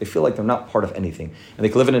floating. They feel like they're not part of anything. And they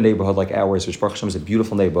can live in a neighborhood like ours, which Baruch Hashem is a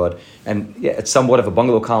beautiful neighborhood, and yeah, it's somewhat of a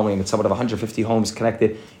bungalow colony, and it's somewhat of 150 homes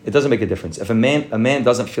connected. It doesn't make a difference. If a man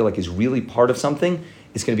doesn't feel like he's really part of something,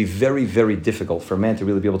 it's going to be very, very difficult for a man to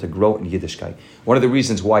really be able to grow in Yiddishkeit. One of the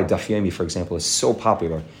reasons why Daf Yomi, for example, is so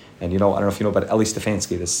popular, and I don't know if you know about Eli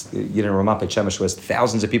Stefanski, this Yidden Ramat Beit Shemesh, who has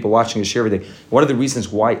thousands of people watching his shir every day. One of the reasons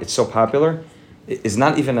why it's so popular is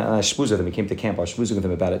not even a shmooze with him. He came to camp. I was shmoozing with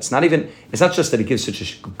him about it. It's not just that he gives such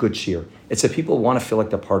a good shir. It's that people want to feel like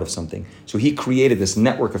they're part of something. So he created this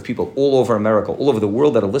network of people all over America, all over the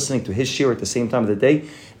world that are listening to his shir at the same time of the day,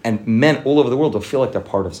 and men all over the world will feel like they're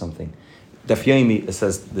part of something. Daf Yomi, it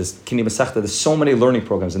says this Kini Masechta, there's so many learning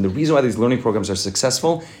programs, and the reason why these learning programs are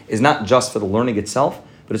successful is not just for the learning itself,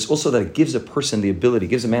 but it's also that it gives a person the ability,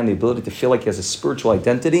 gives a man the ability to feel like he has a spiritual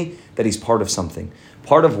identity, that he's part of something.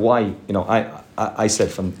 Part of why, I said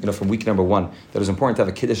from week number one that it was important to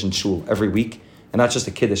have a kiddush in shul every week, and not just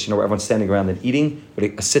a kiddush, where everyone's standing around and eating, but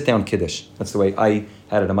a sit-down kiddush. That's the way I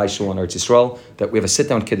had it in my shul in Eretz Yisrael, that we have a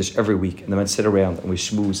sit-down kiddush every week, and the men sit around and we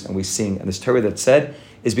shmooze and we sing, and this Torah that's said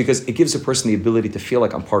is because it gives a person the ability to feel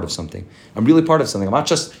like I'm part of something. I'm really part of something. I'm not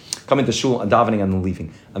just coming to shul and davening and then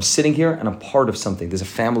leaving. I'm sitting here and I'm part of something. There's a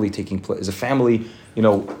family taking place. There's a family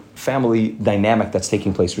dynamic that's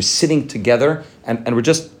taking place. We're sitting together and we're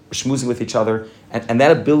just schmoozing with each other. And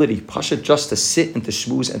that ability, Pasha, just to sit and to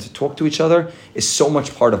schmooze and to talk to each other is so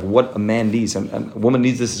much part of what a man needs. And a woman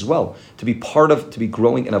needs this as well. To be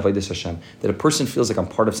growing in Avodas Hashem. That a person feels like I'm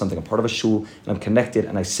part of something. I'm part of a shul and I'm connected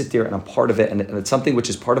and I sit there and I'm part of it. And it's something which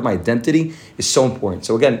is part of my identity is so important.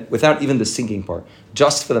 So again, without even the singing part,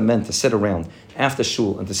 just for the men to sit around after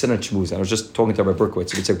shul and to sit and schmooze. And I was just talking to Rabbi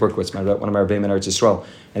Berkowitz, Berkowitz, one of my Rebbeim in Eretz Yisrael.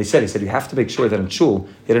 And he said, you have to make sure that in shul,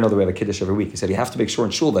 he didn't know that we have a kiddush every week. He said, you have to make sure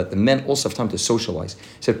in shul that the men also have time to socialize.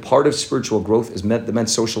 He said, part of spiritual growth is the men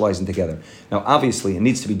socializing together. Now, obviously, it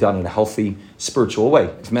needs to be done in a healthy, spiritual way.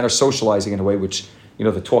 If men are socializing in a way which,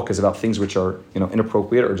 the talk is about things which are,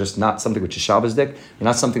 inappropriate or just not something which is Shabbosdik, or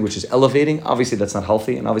not something which is elevating, obviously that's not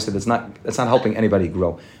healthy, and obviously that's not helping anybody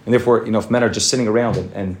grow. And therefore, if men are just sitting around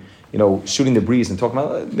and shooting the breeze and talking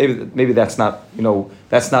about maybe that's not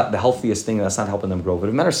that's not the healthiest thing. That's not helping them grow. But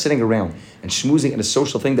if men are sitting around and schmoozing in a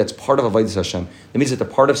social thing that's part of Avodas Hashem, that means that they're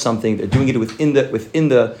part of something. They're doing it within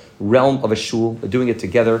the realm of a shul. They're doing it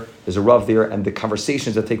together. There's a rav there, and the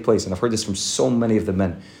conversations that take place. And I've heard this from so many of the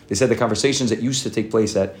men. They said the conversations that used to take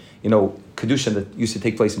place at kedushin that used to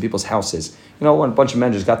take place in people's houses. When a bunch of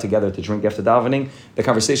men just got together to drink after davening, the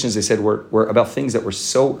conversations they said were about things that were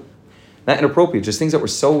so not inappropriate, just things that were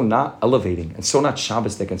so not elevating and so not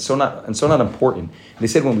Shabbosdik and so not important. And they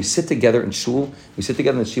said when we sit together in shul, we sit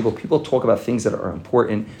together in the shul, people talk about things that are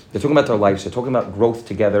important. They're talking about their lives. They're talking about growth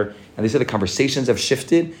together. And they said the conversations have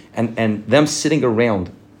shifted, and them sitting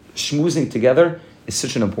around, schmoozing together is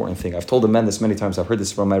such an important thing. I've told the men this many times. I've heard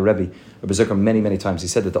this from my Rebbe, Rebbe Zucker, many, many times. He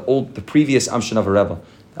said that the previous Amshin of a Rebbe,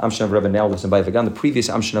 the Amshin of a Rebbe now lives in Bayvagan, the previous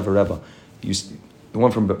Amshin of a Rebbe, the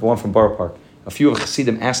one from Borough Park. A few of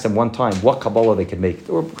Chassidim asked them one time what Kabbalah they could make.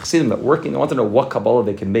 There were Chassidim that working, they wanted to know what Kabbalah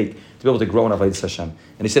they could make to be able to grow in Avodas Hashem.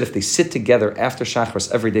 And he said if they sit together after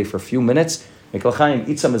Shachris every day for a few minutes, Mikol Chaim,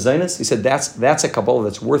 eat some mezainis, he said that's a Kabbalah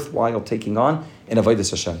that's worthwhile taking on in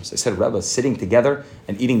Avodas Hashem. So he said, Rebbe, sitting together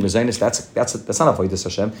and eating mezainis, that's not Avodas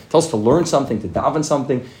Hashem. Tell us to learn something, to daven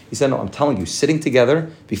something. He said, no, I'm telling you, sitting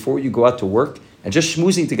together before you go out to work and just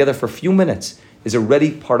schmoozing together for a few minutes is already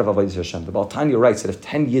part of Avodas Hashem. The Baal Tanya writes that if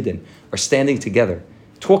 10 Yidden are standing together,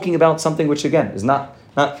 talking about something which again is not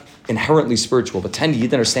inherently spiritual, but 10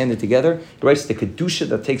 Yidden are standing together, he writes the Kedusha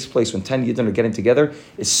that takes place when 10 Yidden are getting together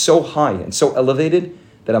is so high and so elevated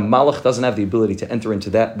that a Malach doesn't have the ability to enter into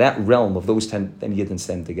that realm of those 10 Yidden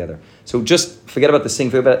standing together. So just forget about the sing,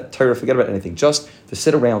 forget about Torah, forget about anything. Just to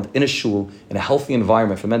sit around in a shul, in a healthy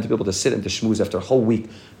environment for men to be able to sit and to schmooze after a whole week.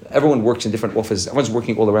 Everyone works in different offices. Everyone's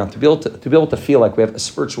working all around. To be able to feel like we have a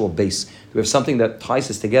spiritual base, we have something that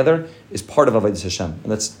ties us together, is part of Avodas Hashem,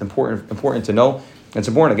 and that's important to know. And it's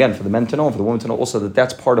important again for the men to know, and for the women to know also that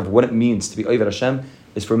that's part of what it means to be Oved Hashem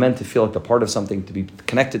is for men to feel like they're part of something, to be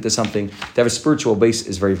connected to something, to have a spiritual base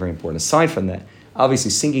is very, very important. Aside from that,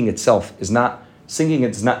 obviously singing itself is not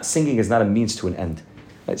a means to an end.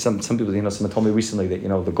 Right? Some people, someone told me recently that,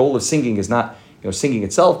 the goal of singing is not, singing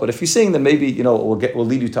itself, but if you sing, then maybe, it will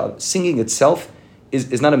lead you to singing itself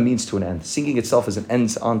is not a means to an end. Singing itself is an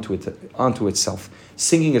end onto itself.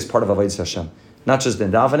 Singing is part of Avodas Hashem. Not just the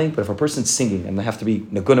davening, but if a person's singing, and they have to be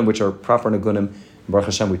nagunim, which are proper nagunim, Baruch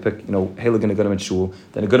Hashem, we pick, Heilig nagunim in shul,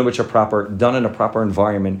 the nagunim which are proper, done in a proper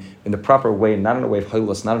environment, in the proper way, not in a way of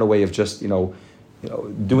haylus, not in a way of just,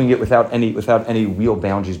 doing it without any real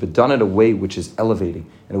boundaries, but done in a way which is elevating,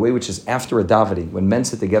 in a way which is after a davening, when men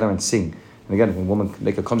sit together and sing. And again, when woman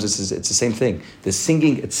Mecca comes, it's the same thing. The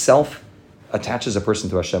singing itself attaches a person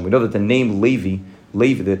to Hashem. We know that the name Levi,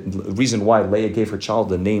 the reason why Leah gave her child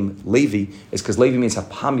the name Levi is because Levi means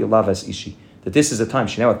Hapam Yalav Ishi. That this is a time.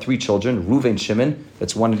 She now had 3 children, Reuven, Shimon,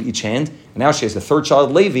 that's one in each hand. And now she has the 3rd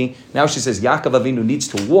child, Levi. Now she says, Yaakov Avinu needs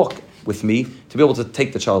to walk with me to be able to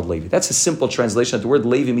take the child Levi. That's a simple translation. That the word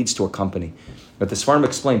Levi means to accompany. But the Sfarim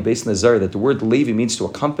explained, based on the Zohar, that the word Levi means to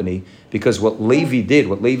accompany because what Levi did,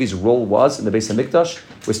 what Levi's role was in the Beis HaMikdash,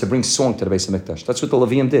 was to bring song to the Beis HaMikdash. That's what the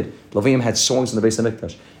Levium did. Levium had songs in the Beis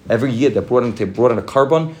HaMikdash. Every year they brought in a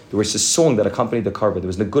carbon, there was a song that accompanied the carbon. There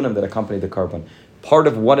was Nagunim that accompanied the carbon. Part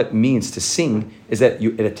of what it means to sing is that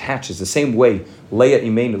it attaches. The same way Leah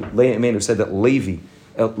Imenu said that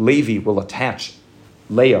Levi will attach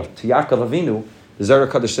Leah to Yaakov Avinu. The Zohar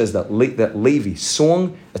Kadosh says that Levi,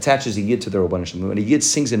 song, attaches a yid to the Rabban Shem. When a yid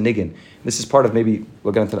sings a niggin, this is part of, maybe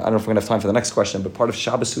we'll get into, I don't know if we're going to have time for the next question, but part of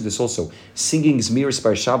Shabbos Sudas also. Singing Zmiris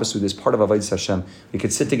by Shabbos Sudas is part of Avodas Hashem. We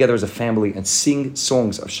could sit together as a family and sing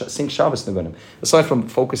songs, sing Shabbos Nigunim. Aside from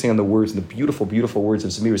focusing on the words and the beautiful, beautiful words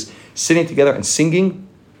of Zmiris, sitting together and singing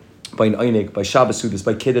by an Einig, by Shabbos Sudas,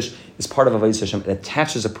 by Kiddush, is part of Avodas Hashem. It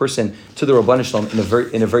attaches a person to the Rabban Shalom in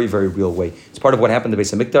a very, very real way. It's part of what happened to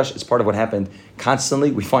Beis HaMikdash. It's part of what happened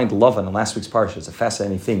constantly. We find Lavan in last week's parsha. It's a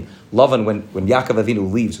fascinating thing. Lavan, when Yaakov Avinu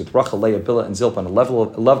leaves with Rachel, Leah, Bilhah, and Zilpah,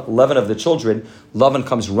 11 of the children, Lavan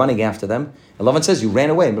comes running after them. And Lavan says, you ran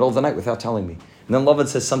away in the middle of the night without telling me. And then Lavan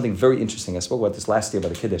says something very interesting. I spoke about this last year by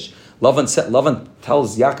the Kiddush. Lavan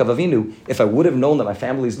tells Yaakov Avinu, if I would have known that my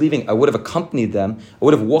family is leaving, I would have accompanied them. I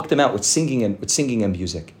would have walked them out with singing and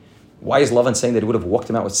music. Why is Lavan saying that he would have walked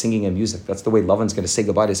him out with singing and music? That's the way Lavan's going to say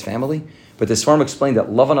goodbye to his family. But the Sfarim explained that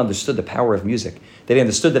Lavan understood the power of music. That he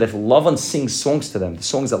understood that if Lavan sings songs to them, the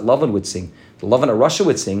songs that Lavan would sing, the Lavan and Russia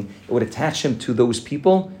would sing, it would attach him to those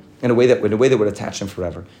people in a way that would attach him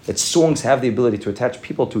forever. That songs have the ability to attach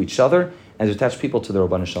people to each other and to attach people to the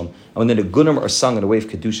Rabban Shalom. And when the Nagunim are sung in a way of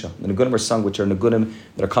Kedusha, the Nagunim are sung, which are Nagunim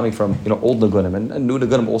that are coming from old Nagunim and new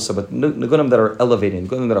Nagunim also, but Nagunim that are elevating,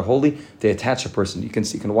 Nagunim that are holy, they attach a person. You can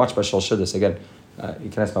watch Bashal Shidduch again. You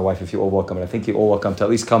can ask my wife if you're all welcome, and I think you're all welcome to at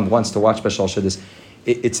least come once to watch Bashal Shidduch.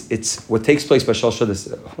 It's what takes place by Shal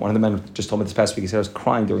Shidduch. One of the men just told me this past week, he said I was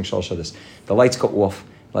crying during Shal Shidduch. The lights go off.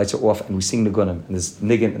 Lights are off, and we sing Nagunim, and there's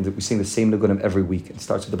Niggin, and we sing the same Nagunim every week. It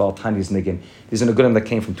starts with the Baal Tanya's Niggin. These are Nagunim that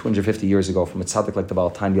came from 250 years ago, from a tzaddik like the Baal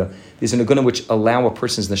Tanya. These are Nagunim which allow a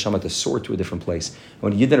person's neshama to soar to a different place. And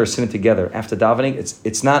when Yidden are sitting together after davening,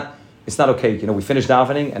 it's not okay. We finished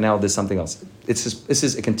davening, and now there's something else. This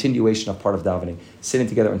is a continuation of part of davening, sitting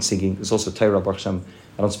together and singing. There's also Torah, Baruch Hashem.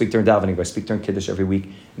 I don't speak during davening, but I speak during Kiddush every week.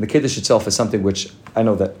 And the Kiddush itself is something which I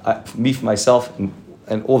know that for myself,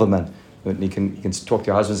 and all the men. You can talk to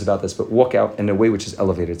your husbands about this, but walk out in a way which is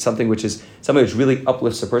elevated. Something which really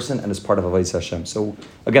uplifts a person and is part of Avodas Hashem. So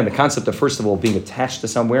again, the concept of first of all being attached to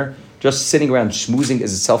somewhere, just sitting around schmoozing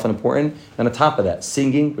is itself important. And on top of that,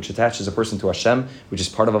 singing, which attaches a person to Hashem, which is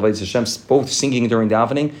part of Avodas Hashem. Both singing during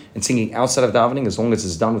davening and singing outside of davening, as long as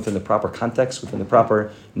it's done within the proper context, within the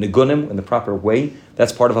proper nigunim, in the proper way,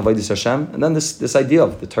 that's part of Avodas Hashem. And then this idea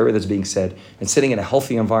of the Torah that's being said and sitting in a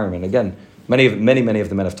healthy environment. Again, many of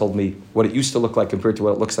the men have told me what it used to look like compared to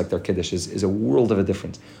what it looks like their Kiddush is a world of a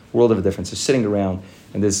difference. They're sitting around,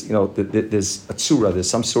 and there's there's a tzura, there's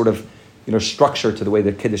some sort of structure to the way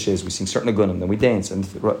that Kiddush is. We sing certain agunim, then we dance, and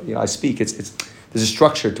I speak. There's a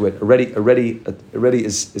structure to it. Already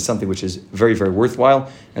is something which is very, very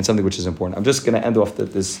worthwhile and something which is important. I'm just going to end off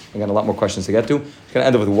there's again a lot more questions to get to. I'm going to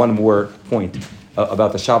end up with one more point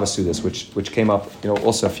about the Shabbos Sudas, which came up.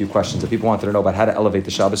 Also a few questions that people wanted to know about how to elevate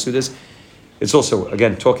the Shabbos Sudas. It's also,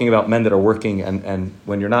 again, talking about men that are working, and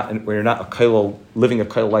when you're not a kailo, living a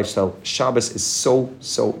kailo lifestyle, Shabbos is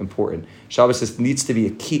so important. Shabbos needs to be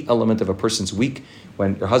a key element of a person's week.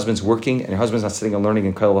 when your husband's working and your husband's not sitting and learning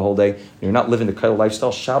in Kollel the whole day, and you're not living the Kollel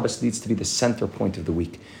lifestyle, Shabbos needs to be the center point of the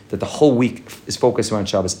week. That the whole week is focused around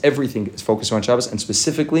Shabbos. Everything is focused around Shabbos, and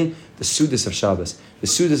specifically the Sudas of Shabbos. The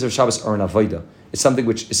Sudas of Shabbos are an avodah. It's something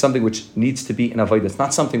which needs to be an avodah. It's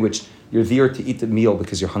not something which you're there to eat the meal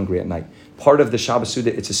because you're hungry at night. Part of the Shabbos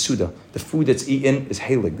Suda, it's a Suda. The food that's eaten is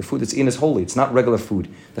halig. The food that's eaten is holy. It's not regular food.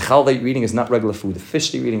 The chal that you're eating is not regular food. The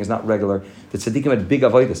fish that you're eating is not regular. The tzaddikim had big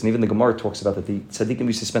avodas, and even the Gemara talks about that. The tzaddikim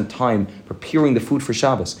used to spend time preparing the food for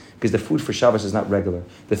Shabbos, because the food for Shabbos is not regular.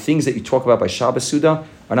 The things that you talk about by Shabbos Suda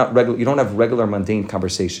are not regular. You don't have regular mundane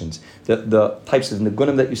conversations. The types of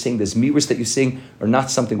nigunim that you sing, the zmiris that you sing, are not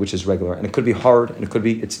something which is regular. And it could be hard, and it could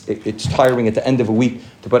be it's tiring at the end of a week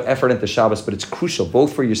to put effort into Shabbos, but it's crucial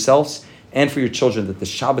both for yourselves and for your children that the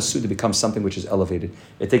Shabbos Suda becomes something which is elevated.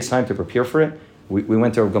 It takes time to prepare for it. We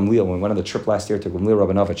went to Gamliel, when we went on the trip last year to Gamliel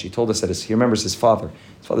Rabinovich. He told us that he remembers his father.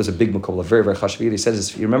 His father's a big Mekubal, very, very chashuv. He says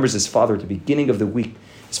he remembers his father at the beginning of the week.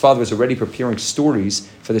 His father was already preparing stories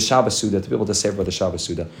for the Shabbos Suda to be able to say about the Shabbos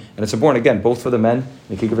Suda. And it's important, again, both for the men, and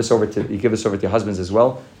you can give this over to your husbands as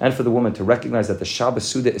well, and for the women to recognize that the Shabbos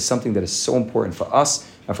Suda is something that is so important for us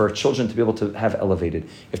and for our children to be able to have elevated.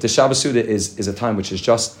 If the Shabbos Suda is a time which is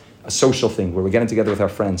just a social thing where we're getting together with our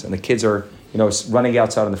friends and the kids are, running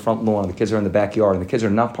outside on the front lawn, and the kids are in the backyard, and the kids are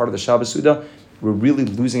not part of the Shabbos Suda, we're really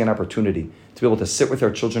losing an opportunity to be able to sit with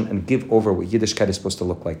our children and give over what Yiddishkeit is supposed to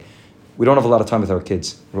look like. We don't have a lot of time with our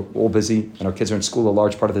kids. We're all busy, and our kids are in school a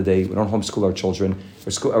large part of the day. We don't homeschool our children.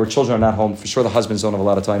 Our children are not home. For sure, the husbands don't have a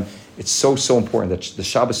lot of time. It's so important that the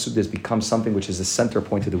Shabbos Suda has become something which is the center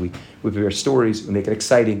point of the week. We prepare stories, we make it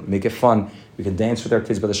exciting, we make it fun. We can dance with our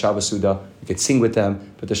kids by the Shabbos Suda. We can sing with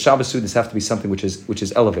them. But the Shabbos Sudas have to be something which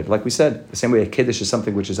is elevated. Like we said, the same way a Kiddush is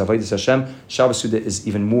something which is Avodas Hashem, Shabbos Suda is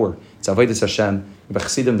even more. It's Avodas Hashem. The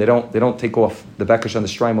Chassidim, they don't take off the Bekesh and the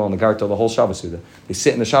Shtreimel and the Gartel the whole Shabbos Suda. They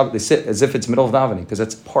sit in the Shabbos. They sit as if it's middle of davening, because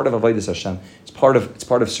that's part of Avodas Hashem. It's part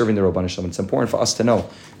of serving the Rabban Shalom. It's important for us to know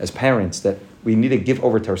as parents that we need to give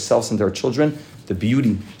over to ourselves and to our children the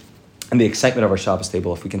beauty and the excitement of our Shabbos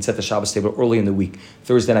table. If we can set the Shabbos table early in the week,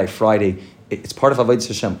 Thursday night, Friday, it's part of Avodas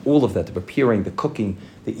Hashem. All of that, the preparing, the cooking,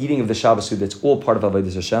 the eating of the Shabbos food, that's all part of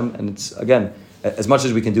Avodas Hashem. And it's, again, as much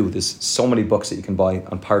as we can do, there's so many books that you can buy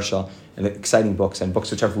on Parsha, and exciting books, and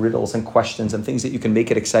books which have riddles and questions and things that you can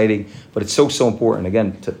make it exciting. But it's so important,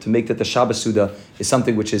 again, to make that the Shabbos Suda is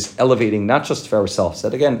something which is elevating, not just for ourselves.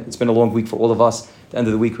 That, again, it's been a long week for all of us. At the end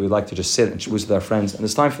of the week, we would like to just sit and shmooze with our friends. And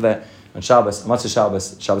there's time for that on Shabbos,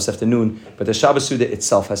 Matzah Shabbos afternoon. But the Shabbos Suda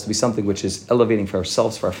itself has to be something which is elevating for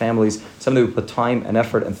ourselves, for our families, something we put time and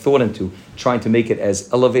effort and thought into, trying to make it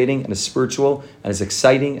as elevating and as spiritual and as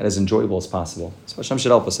exciting and as enjoyable as possible. So Hashem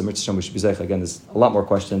should help us. And Mitzvah Hashem, we should be zeich. Again, there's a lot more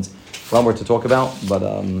questions, a lot more to talk about, but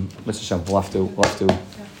Mitzvah Hashem, we'll have to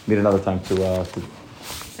meet another time to do part two.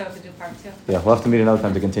 Yeah, we'll have to meet another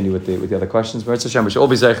time to continue with the other questions. But Mitzvah Hashem, we should all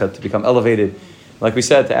be zeich to become elevated. Like we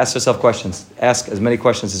said, to ask yourself questions. Ask as many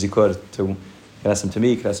questions as you could. You could ask them to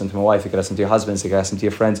me, you could ask them to my wife, you could ask them to your husbands, you could ask them to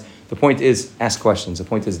your friends. The point is, ask questions. The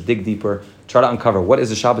point is, dig deeper. Try to uncover, what is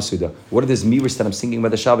the Shabbos Suda? What are these miris that I'm singing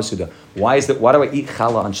about the Shabbos Suda? Why do I eat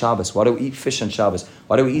challah on Shabbos? Why do we eat fish on Shabbos?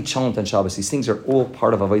 Why do we eat challah on Shabbos? These things are all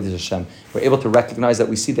part of Avodas Hashem. We're able to recognize that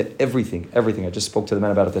we see that everything, I just spoke to the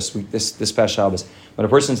men about it this week, this past Shabbos. When a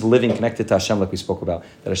person's living connected to Hashem, like we spoke about,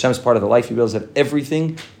 that Hashem is part of the life, he realizes that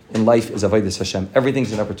everything in life is Avodas Hashem.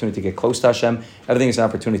 Everything's an opportunity to get close to Hashem. Everything is an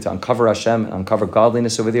opportunity to uncover Hashem and uncover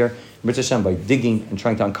godliness over there. Mitzvah Hashem, by digging and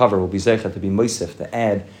trying to uncover, will be zeicha to be moisef, to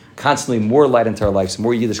add constantly more light into our lives,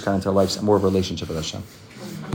 more Yiddishkeit into our lives, and more of a relationship with Hashem.